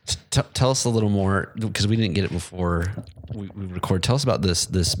 Tell us a little more, because we didn't get it before we record. Tell us about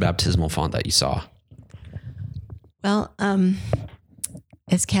this baptismal font that you saw. Well,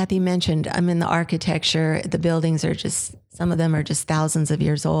 as Cathy mentioned, I'm in the architecture. The buildings are some of them are just thousands of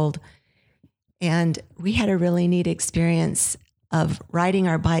years old. And we had a really neat experience of riding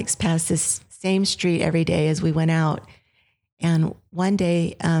our bikes past this same street every day as we went out. And one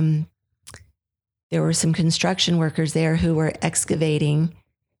day, there were some construction workers there who were excavating.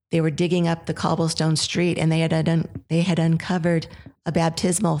 They were digging up the cobblestone street, and they had uncovered a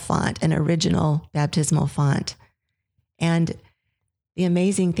baptismal font, an original baptismal font. And the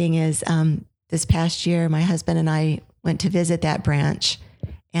amazing thing is, this past year, my husband and I went to visit that branch,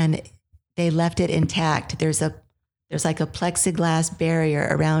 and they left it intact. There's like a plexiglass barrier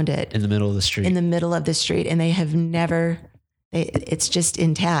around it. In the middle of the street. In the middle of the street. And they have it's just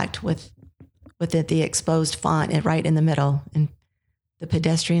intact with the exposed font right in the middle. And the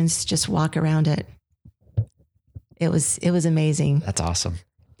pedestrians just walk around it. It was amazing. That's awesome.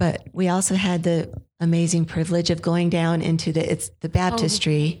 But we also had the amazing privilege of going down into the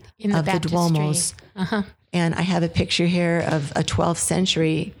baptistry of the Duomos. Uh-huh. And I have a picture here of a 12th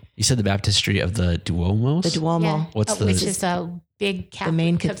century. You said the baptistry of the Duomos? The Duomo. Yeah. Which is a big Catholic the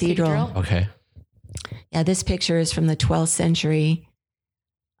main cathedral. Okay. Yeah, this picture is from the 12th century.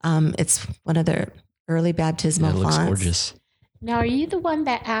 It's one of the early baptismal fonts. It looks gorgeous. Now, are you the one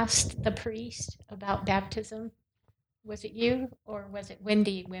that asked the priest about baptism? Was it you, or was it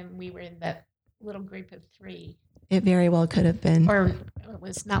Wendy when we were in that little group of three? It very well could have been. Or it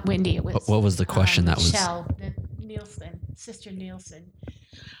was not Wendy. It was. What was the question that was? Michelle Nielsen, Sister Nielsen.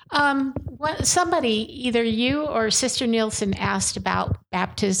 Somebody, either you or Sister Nielsen, asked about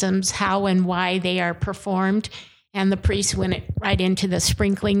baptisms, how and why they are performed, and the priest went right into the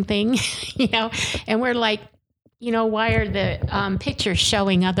sprinkling thing, and we're like, why are the pictures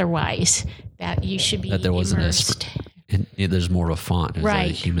showing otherwise? That you should be that there wasn't immersed. There's more of a font,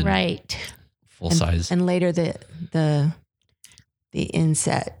 right? A human, right. Full size, and later the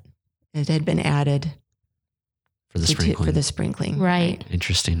inset, it had been added for the sprinkling. Right.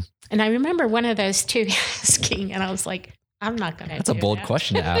 Interesting. And I remember one of those two asking, and I was like, I'm not going to. That's a bold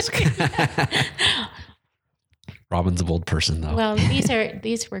question to ask. Robyn's a bold person, though. Well,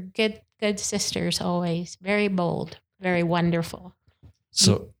 these were good sisters always. Very bold, very wonderful.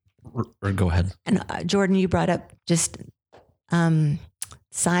 So, or go ahead. And Jordan, you brought up just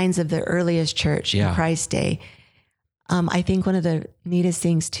signs of the earliest church in Christ's day. I think one of the neatest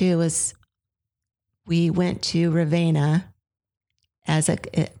things too was we went to Ravenna as a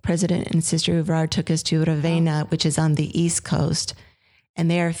President and Sister Uvar took us to Ravenna, which is on the East Coast. And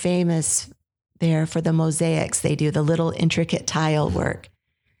they are famous there for the mosaics. They do the little intricate tile work.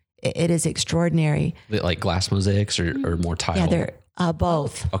 It is extraordinary. Like glass mosaics or more tile? Yeah, they're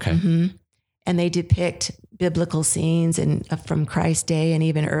both. Okay. Mm-hmm. And they depict biblical scenes and from Christ's day and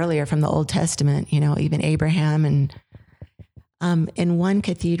even earlier from the Old Testament, even Abraham. And in one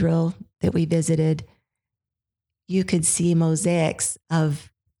cathedral that we visited, you could see mosaics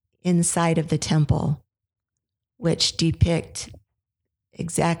of inside of the temple, which depict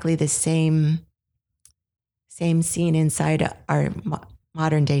exactly the same scene inside our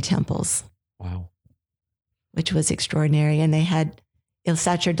modern day temples. Wow. Which was extraordinary. And they had Il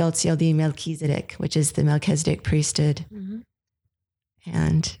Sacerdozio di Melchizedek, which is the Melchizedek priesthood. Mm-hmm.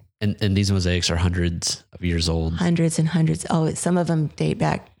 And these mosaics are hundreds of years old. Hundreds and hundreds. Oh, some of them date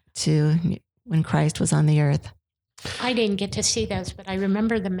back to when Christ was on the earth. I didn't get to see those, but I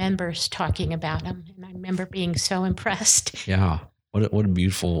remember the members talking about them, and I remember being so impressed. Yeah. What a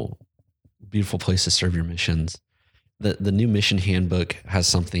beautiful, beautiful place to serve your missions. The new mission handbook has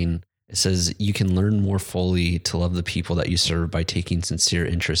something. It says you can learn more fully to love the people that you serve by taking sincere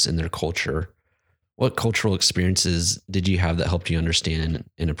interest in their culture. What cultural experiences did you have that helped you understand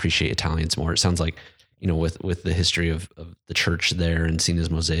and appreciate Italians more? It sounds like, with the history of the church there and seeing those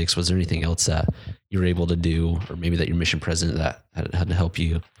mosaics, was there anything else that you were able to do, or maybe that your mission president that had to help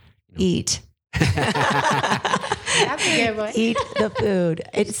you? Eat. That's a good one. Eat the food.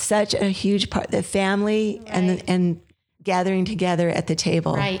 It's such a huge part. The family and gathering together at the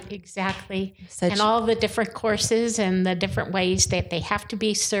table. Right, exactly. And all the different courses and the different ways that they have to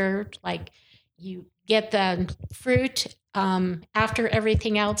be served. Like you get the fruit after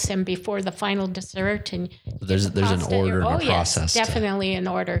everything else and before the final dessert. And there's an order and a process. Yes, definitely an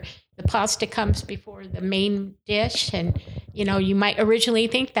order. the pasta comes before the main dish. And, you might originally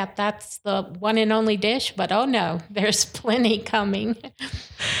think that that's the one and only dish, but oh no, there's plenty coming.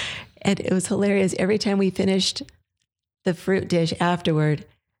 And it was hilarious. Every time we finished the fruit dish afterward,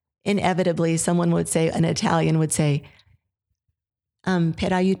 inevitably someone would say, an Italian would say, per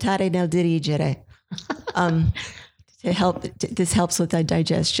aiutare nel dirigere. This helps with the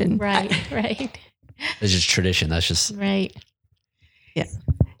digestion. Right. It's just tradition. That's just right. Yeah.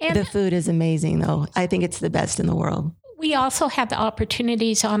 And the food is amazing, though. I think it's the best in the world. we also had the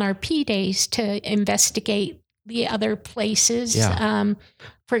opportunities on our P days to investigate the other places. Yeah.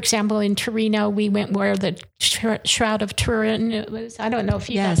 For example, in Torino, we went where the Shroud of Turin was. I don't know if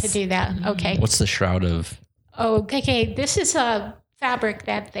you got to do that. Okay. What's the Shroud of? Okay. This is a fabric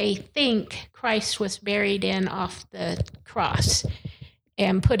that they think Christ was buried in off the cross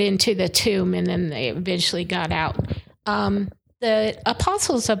and put into the tomb, and then they eventually got out. The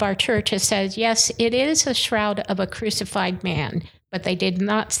apostles of our church have said, yes, it is a shroud of a crucified man, but they did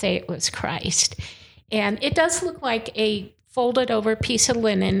not say it was Christ. And it does look like a folded over piece of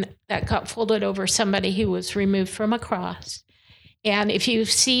linen that got folded over somebody who was removed from a cross. And if you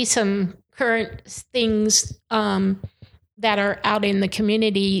see some current things that are out in the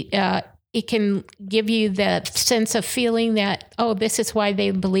community, it can give you the sense of feeling that, oh, this is why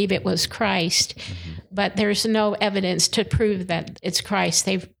they believe it was Christ. Mm-hmm. But there's no evidence to prove that it's Christ.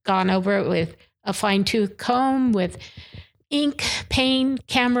 They've gone over it with a fine-tooth comb, with ink, paint,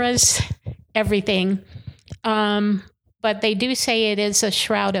 cameras, everything. But they do say it is a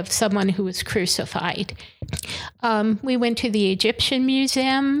shroud of someone who was crucified. We went to the Egyptian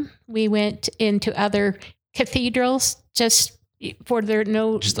Museum. We went into other cathedrals just for their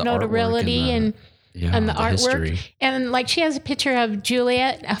notoriety and the artwork. History. And like she has a picture of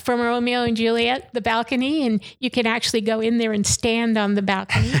Juliet from Romeo and Juliet, the balcony, and you can actually go in there and stand on the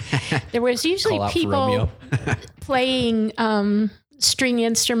balcony. There was usually people playing string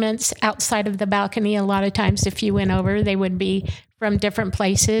instruments outside of the balcony. A lot of times if you went over, they would be from different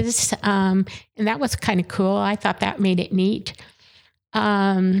places. And that was kind of cool. I thought that made it neat.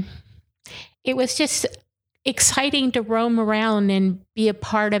 It was just exciting to roam around and be a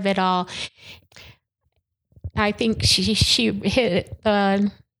part of it all. I think she hit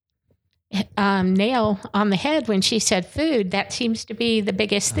the nail on the head when she said food. That seems to be the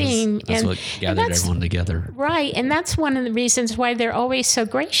biggest thing. That's what gathered everyone together. Right. And that's one of the reasons why they're always so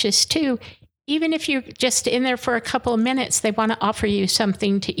gracious, too. Even if you're just in there for a couple of minutes, they want to offer you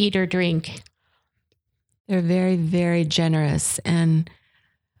something to eat or drink. They're very, very generous. And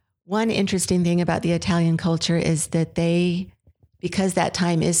one interesting thing about the Italian culture is that because that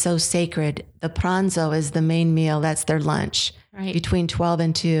time is so sacred, the pranzo is the main meal. That's their lunch between 12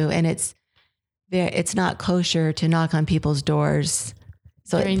 and 2. And it's not kosher to knock on people's doors.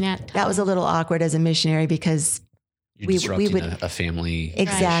 So during that was a little awkward as a missionary because we would a family.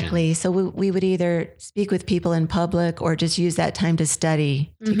 Exactly. Mission. So we would either speak with people in public or just use that time to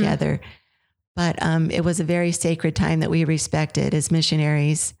study together. But it was a very sacred time that we respected as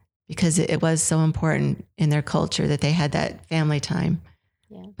missionaries, because it was so important in their culture that they had that family time.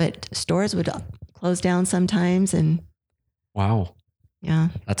 Yeah. But stores would close down sometimes. And wow. Yeah.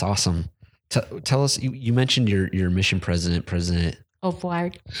 That's awesome. Tell us, you mentioned your mission President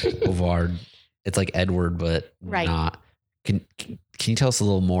Ovard. It's like Edward, but not. Can you tell us a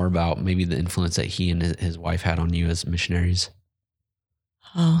little more about maybe the influence that he and his wife had on you as missionaries?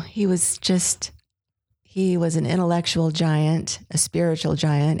 Oh, he was an intellectual giant, a spiritual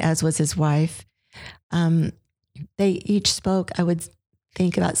giant, as was his wife. They each spoke, I would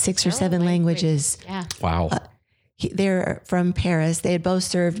think, about 6 or 7 languages. Yeah. Wow. They're from Paris. They had both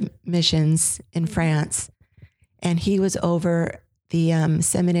served missions in France. And he was over the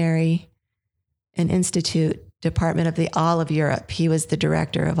seminary and institute department of all of Europe. He was the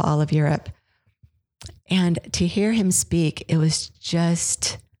director of all of Europe. And to hear him speak, it was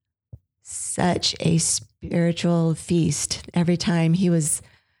just such a spiritual feast. Every time he was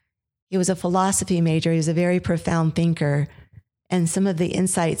a philosophy major. He was a very profound thinker. And some of the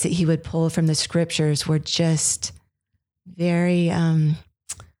insights that he would pull from the scriptures were just very,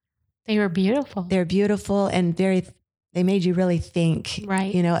 they were beautiful. They're beautiful and they made you really think,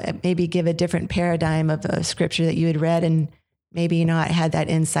 right? Maybe give a different paradigm of a scripture that you had read and maybe not had that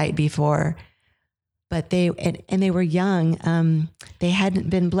insight before. But they were young. They hadn't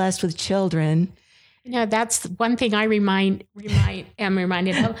been blessed with children. That's one thing I am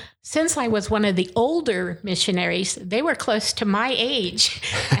reminded of. Since I was one of the older missionaries, they were close to my age,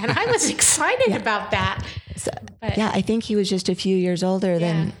 and I was excited about that. I think he was just a few years older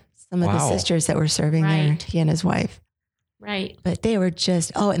than some of the sisters that were serving there, he and his wife. Right. But they were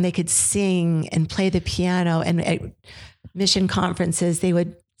just, and they could sing and play the piano. And at mission conferences, they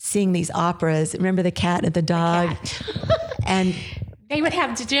would sing these operas. Remember the cat and the dog? And they would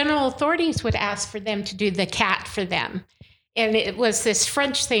have the general authorities would ask for them to do the cat for them. And it was this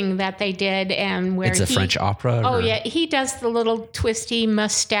French thing that they did, and where it's a French opera. Oh yeah, he does the little twisty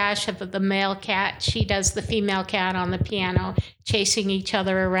mustache of the male cat. She does the female cat on the piano, chasing each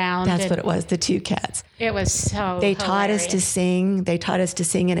other around. That's what it was. The two cats. It was so. They taught us to sing. They taught us to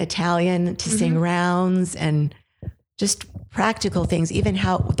sing in Italian, to sing rounds, and just practical things. Even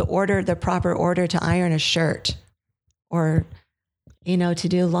how the proper order to iron a shirt, or to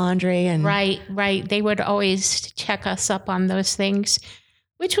do laundry. And right. They would always check us up on those things,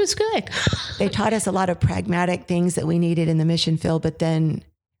 which was good. They taught us a lot of pragmatic things that we needed in the mission field, but then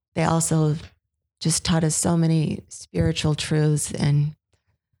they also just taught us so many spiritual truths, and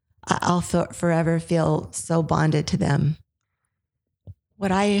I'll forever feel so bonded to them.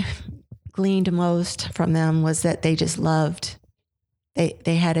 What I gleaned most from them was that they just loved.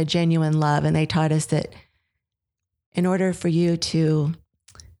 They had a genuine love, and they taught us that in order for you to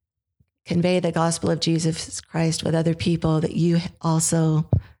convey the gospel of Jesus Christ with other people, that you also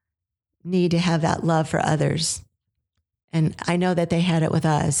need to have that love for others. And I know that they had it with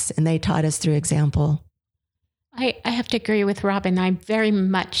us, and they taught us through example. I have to agree with Robyn. I very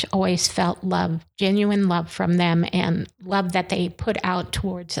much always felt love, genuine love from them, and love that they put out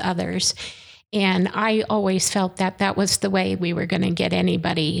towards others. And I always felt that that was the way we were going to get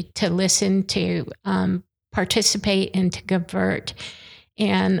anybody to listen, to participate, and to convert.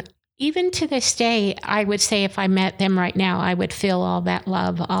 And even to this day, I would say if I met them right now, I would feel all that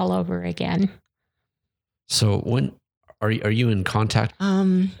love all over again. So when are you in contact?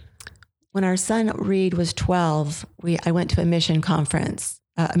 When our son Reed was 12, I went to a mission conference,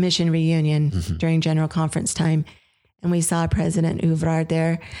 a mission reunion during general conference time, and we saw President Uvrard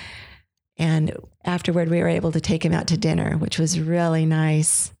there. And afterward, we were able to take him out to dinner, which was really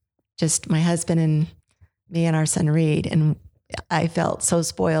nice. Just my husband and me and our son Reed, and I felt so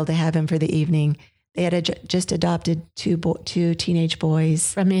spoiled to have him for the evening. They had just adopted two teenage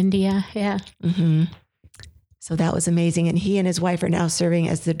boys from India. Yeah. Mm-hmm. So that was amazing. And he and his wife are now serving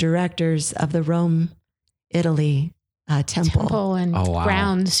as the directors of the Rome, Italy temple and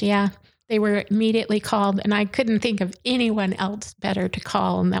grounds. Yeah. They were immediately called, and I couldn't think of anyone else better to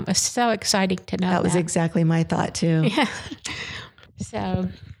call. And that was so exciting to know. That was exactly my thought too. Yeah. So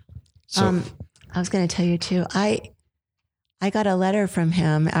I was going to tell you too, I got a letter from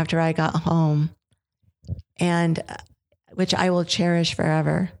him after I got home, and which I will cherish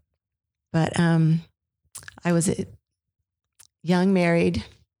forever. But I was young married.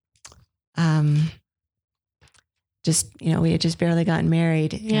 We had just barely gotten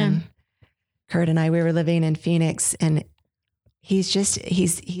married. Yeah. And Kurt and we were living in Phoenix, and he's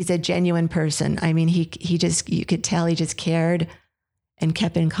a genuine person. I mean, you could tell he just cared and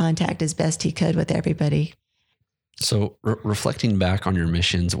kept in contact as best he could with everybody. So reflecting back on your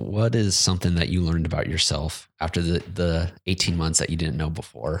missions, what is something that you learned about yourself after the 18 months that you didn't know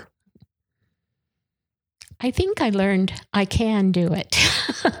before? I think I learned I can do it,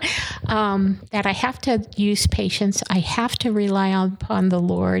 that I have to use patience. I have to rely upon the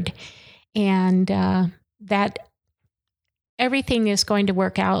Lord, and that everything is going to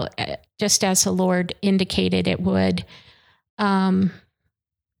work out just as the Lord indicated it would. I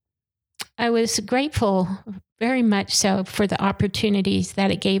was grateful, very much so, for the opportunities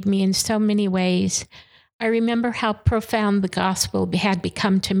that it gave me in so many ways. I remember how profound the gospel had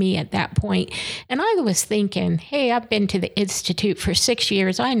become to me at that point. And I was thinking, hey, I've been to the Institute for 6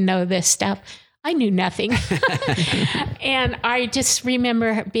 years. I know this stuff. I knew nothing. And I just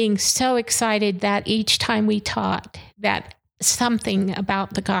remember being so excited that each time we taught, that something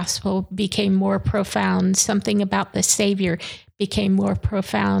about the gospel became more profound. Something about the Savior became more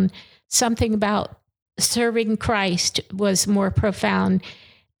profound. Something about serving Christ was more profound.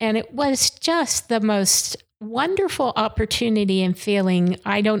 And it was just the most wonderful opportunity and feeling.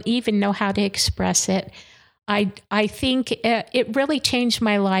 I don't even know how to express it. I think it really changed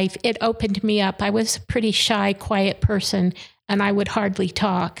my life. It opened me up. I was a pretty shy, quiet person, and I would hardly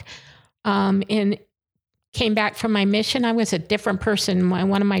talk. And came back from my mission, I was a different person.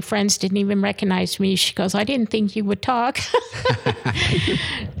 One of my friends didn't even recognize me. She goes, I didn't think you would talk.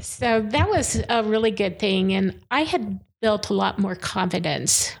 So that was a really good thing. And I had built a lot more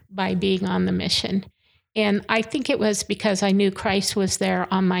confidence by being on the mission. And I think it was because I knew Christ was there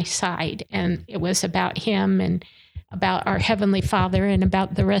on my side, and it was about him and about our Heavenly Father and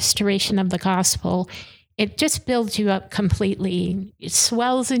about the restoration of the gospel. it just builds you up completely. It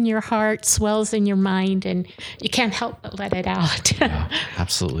swells in your heart, swells in your mind, and you can't help but let it out. Yeah,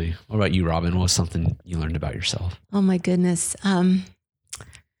 absolutely. What about you, Robyn? What was something you learned about yourself? Oh my goodness. I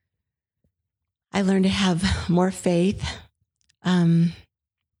learned to have more faith. I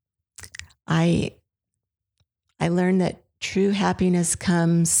learned that true happiness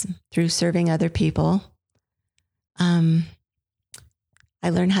comes through serving other people. I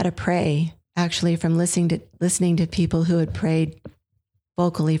learned how to pray, actually, from listening to people who had prayed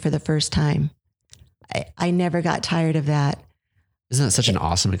vocally for the first time. I never got tired of that. Isn't that such an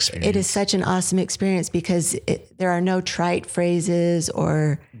awesome experience? It is such an awesome experience because there are no trite phrases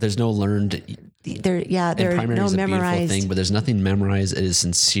or there's no learned. There are no memorized thing, but there's nothing memorized. It is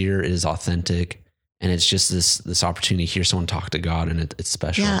sincere. It is authentic, and it's just this opportunity to hear someone talk to God, and it's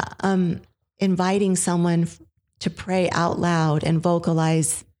special. Yeah, inviting someone to pray out loud and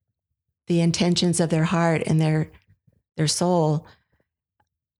vocalize the intentions of their heart and their soul,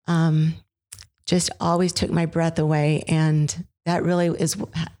 just always took my breath away, and that really is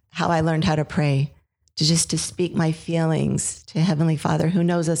how I learned how to pray, to speak my feelings to Heavenly Father, who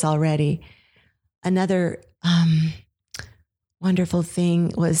knows us already. Another wonderful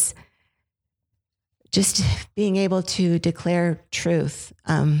thing was just being able to declare truth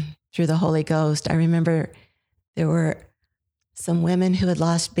through the Holy Ghost. I remember there were some women who had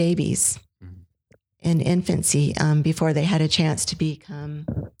lost babies in infancy before they had a chance to become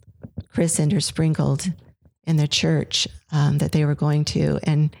christened or sprinkled in the church that they were going to.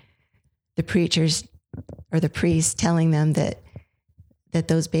 And the preachers or the priests telling them that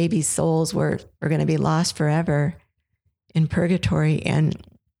those babies' souls were going to be lost forever in purgatory. And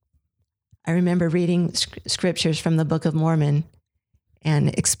I remember reading scriptures from the Book of Mormon and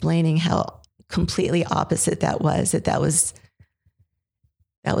explaining how completely opposite that was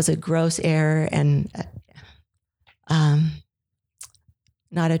a gross error and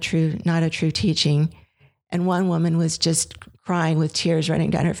not a true teaching. And one woman was just crying with tears running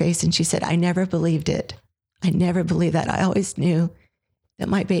down her face, and she said, "I never believed it. I never believed that. I always knew that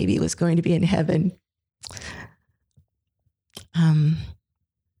my baby was going to be in heaven."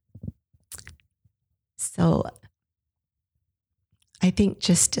 So I think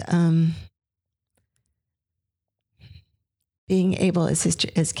just being able,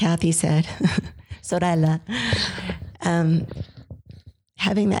 as Cathy said, Sorella,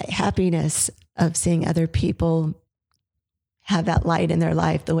 having that happiness of seeing other people have that light in their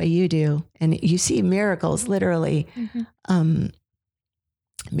life the way you do. And you see miracles, literally. Mm-hmm.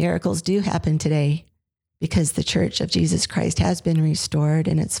 Miracles do happen today because the Church of Jesus Christ has been restored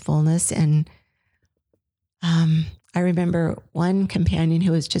in its fullness. And I remember one companion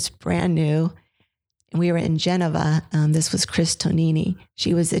who was just brand new, and we were in Genova. This was Chris Tonini.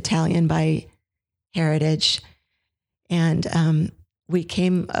 She was Italian by heritage. And we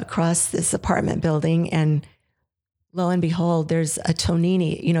came across this apartment building, and lo and behold, there's a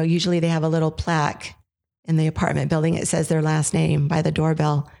Tonini. You know, usually they have a little plaque in the apartment building. It says their last name by the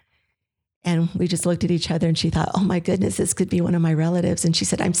doorbell. And we just looked at each other, and she thought, "Oh my goodness, this could be one of my relatives." And she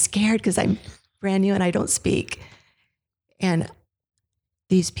said, "I'm scared because I'm brand new and I don't speak." And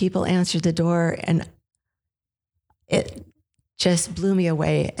these people answered the door, and it just blew me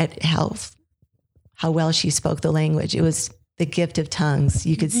away at how well she spoke the language. It was the gift of tongues.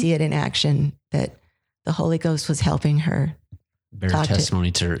 You could see it in action, that the Holy Ghost was helping her bear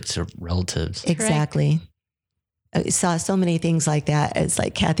testimony to relatives. Exactly. Correct. I saw so many things like that. It's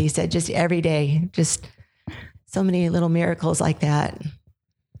like Cathy said, just every day, just so many little miracles like that.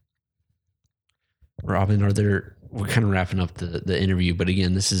 Robyn, we're kind of wrapping up the interview, but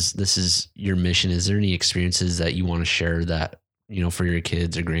again, this is your mission. Is there any experiences that you want to share that, you know, for your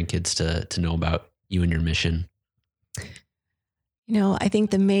kids or grandkids to know about you and your mission? You know, I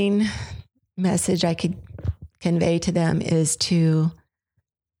think the main message I could convey to them is to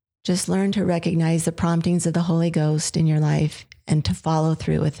just learn to recognize the promptings of the Holy Ghost in your life and to follow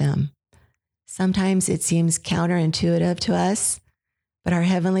through with them. Sometimes it seems counterintuitive to us, but our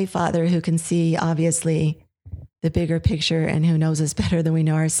Heavenly Father, who can see obviously the bigger picture and who knows us better than we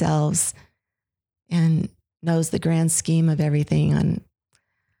know ourselves and knows the grand scheme of everything on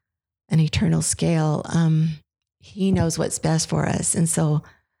an eternal scale, He knows what's best for us. And so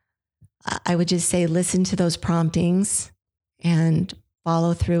I would just say, listen to those promptings and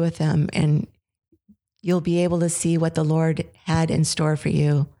follow through with them, and you'll be able to see what the Lord had in store for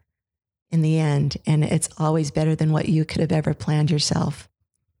you in the end. And it's always better than what you could have ever planned yourself.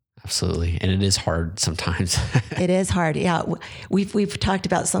 Absolutely. And it is hard sometimes. It is hard. Yeah. We've talked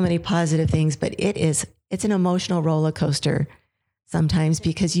about so many positive things, but it's an emotional roller coaster sometimes,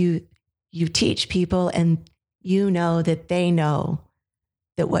 because you you teach people and you know that they know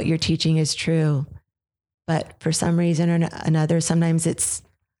that what you're teaching is true. But for some reason or another, sometimes it's,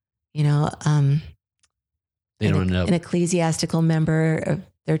 They don't know. An ecclesiastical member of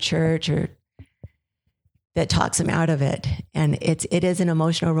their church or that talks them out of it. And it is an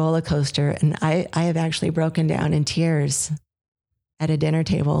emotional roller coaster. And I have actually broken down in tears at a dinner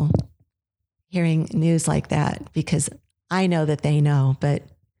table hearing news like that, because I know that they know, but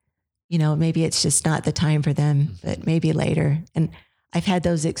maybe it's just not the time for them, but maybe later. And I've had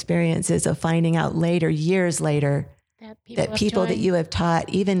those experiences of finding out later, years later, that people that you have taught,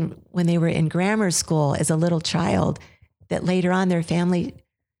 even when they were in grammar school as a little child, that later on their family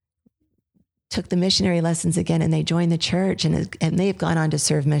took the missionary lessons again and they joined the church and they've gone on to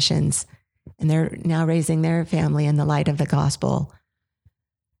serve missions and they're now raising their family in the light of the gospel.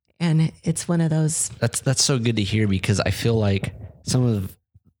 And it's one of those. That's so good to hear, because I feel like some of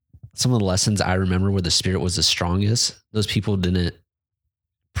the lessons I remember where the Spirit was the strongest, those people didn't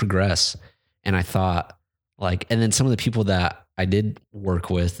progress. And I thought and then some of the people that I did work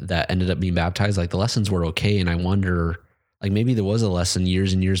with that ended up being baptized, the lessons were okay. And I wonder, maybe there was a lesson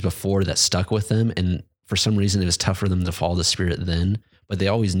years and years before that stuck with them. And for some reason it was tough for them to follow the Spirit then, but they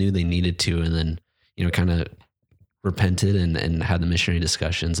always knew they needed to. And then, kind of repented and had the missionary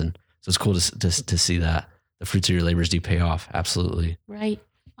discussions. And so it's cool to see that the fruits of your labors do pay off. Absolutely. Right.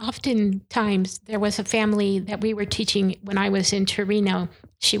 Oftentimes there was a family that we were teaching when I was in Torino.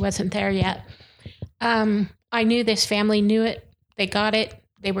 She wasn't there yet. I knew this family knew it. They got it.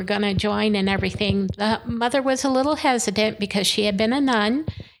 They were going to join and everything. The mother was a little hesitant because she had been a nun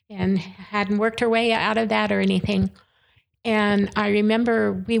and hadn't worked her way out of that or anything. And I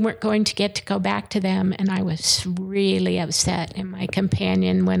remember we weren't going to get to go back to them. And I was really upset. And my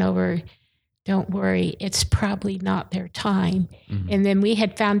companion went over, "Don't worry, it's probably not their time." Mm-hmm. And then we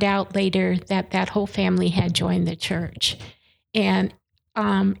had found out later that whole family had joined the church. And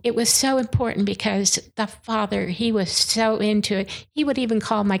it was so important because the father, he was so into it. He would even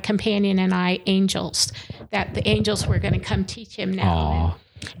call my companion and I angels, that the angels were going to come teach him now.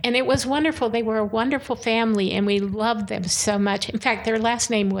 And it was wonderful. They were a wonderful family and we loved them so much. In fact, their last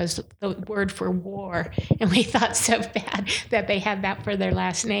name was the word for war. And we thought so bad that they had that for their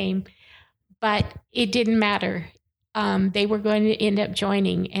last name. But it didn't matter. They were going to end up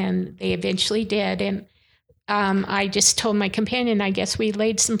joining, and they eventually did. And I just told my companion, I guess we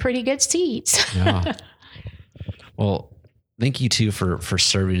laid some pretty good seeds. Yeah. Well, thank you too for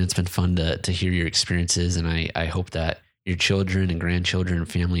serving. It's been fun to hear your experiences. And I hope that your children and grandchildren and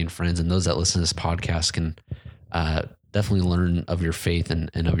family and friends and those that listen to this podcast can definitely learn of your faith and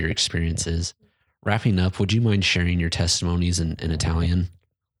of your experiences. Wrapping up, would you mind sharing your testimonies in Italian?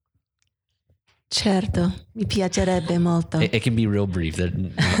 Certo, mi piacerebbe molto. It can be real brief.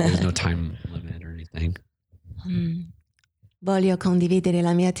 There's no time limit or anything. Voglio condividere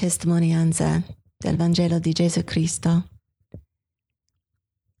la mia testimonianza del Vangelo di Gesù Cristo.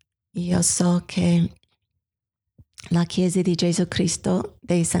 Io so che la Chiesa di Gesù Cristo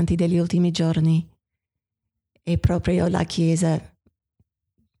dei Santi degli Ultimi Giorni è proprio la Chiesa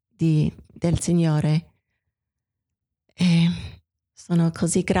del Signore. E sono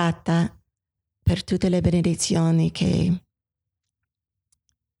così grata per tutte le benedizioni che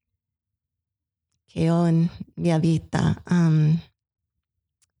ho in mia vita.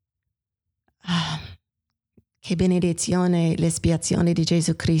 Che benedizione l'espiazione di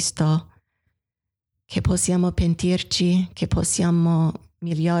Gesù Cristo, che possiamo pentirci, che possiamo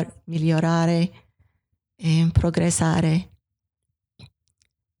migliorare e progressare.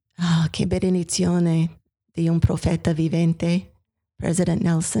 Che benedizione di un profeta vivente, President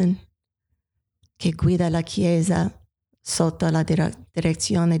Nelson, che guida la Chiesa sotto la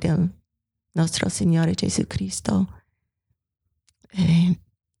direzione del nostro Signore Gesù Cristo.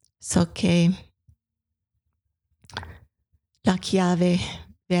 So che la chiave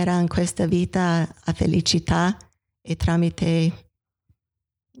vera in questa vita a felicità è tramite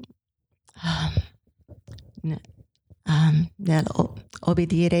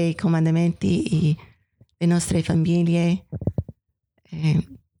obbedire i comandamenti delle nostre famiglie,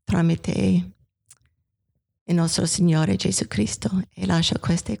 tramite il nostro Signore Gesù Cristo. E lascio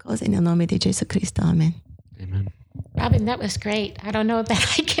queste cose nel nome di Gesù Cristo. Amen. Amen. Robyn, that was great. I don't know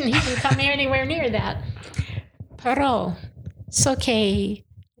that I can even come anywhere near that. Però so che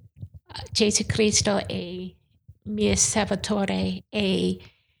Gesù Cristo è mio Salvatore e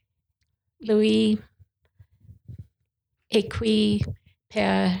Lui è qui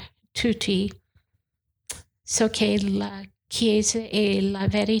per tutti. So che la Chiesa è la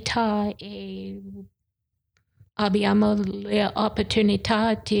verità e abbiamo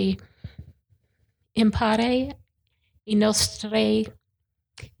l'opportunità di impare I nostri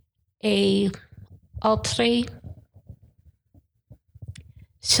e altri,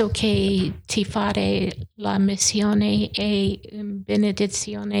 so che ti fare la missione e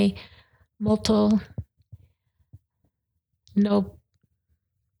benedizione molto no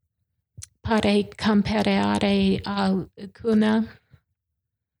pare comparare alcuna.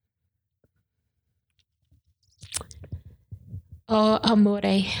 Oh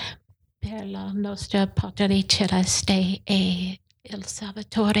amore per la nostra Padre Celeste e il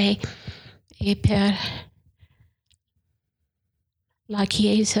Salvatore e per la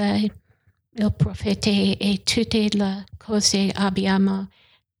Chiesa, il profeta e tutte le cose abbiamo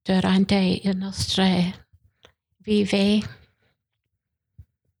durante il nostro vive.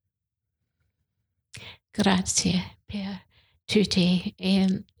 Grazie per tutti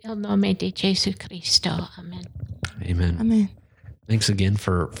in il nome di Gesù Cristo. Amen. Amen. Amen. Thanks again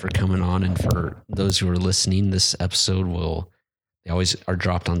for coming on, and for those who are listening. This episode they always are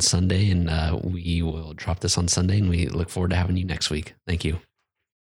dropped on Sunday, and we will drop this on Sunday, and we look forward to having you next week. Thank you.